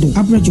 Kakumdo,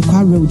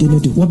 Abrajukwa Road,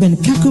 Waben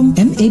Kakum,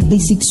 MA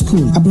Basic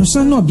School,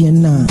 Abrosano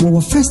Biana,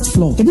 our first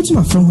floor, a bit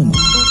my from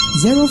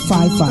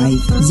 055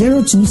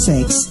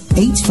 026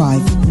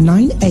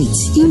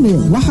 8598.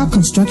 Email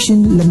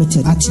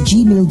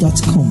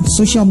wahaconstructionlimited@gmail.com.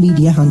 Social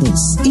media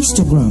handles: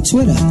 Instagram,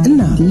 Twitter,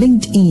 and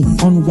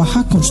LinkedIn on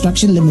Waha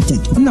Construction Limited,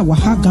 and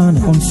Waha Ghana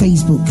on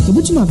Facebook.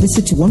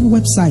 Visit one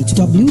website,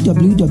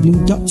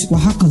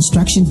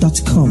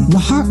 www.wahaconstruction.com.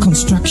 Waha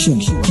Construction.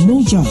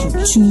 No job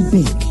too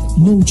big,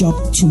 no job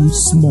too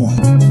small.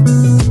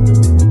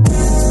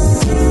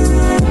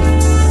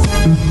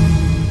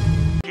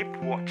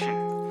 Keep watching.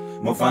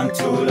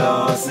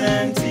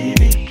 Lordson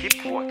TV.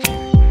 Keep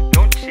watching.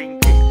 Don't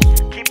change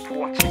it. Keep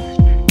watching.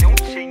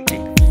 Don't change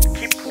it.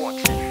 Keep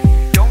watching.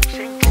 Don't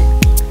change it.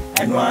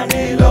 And one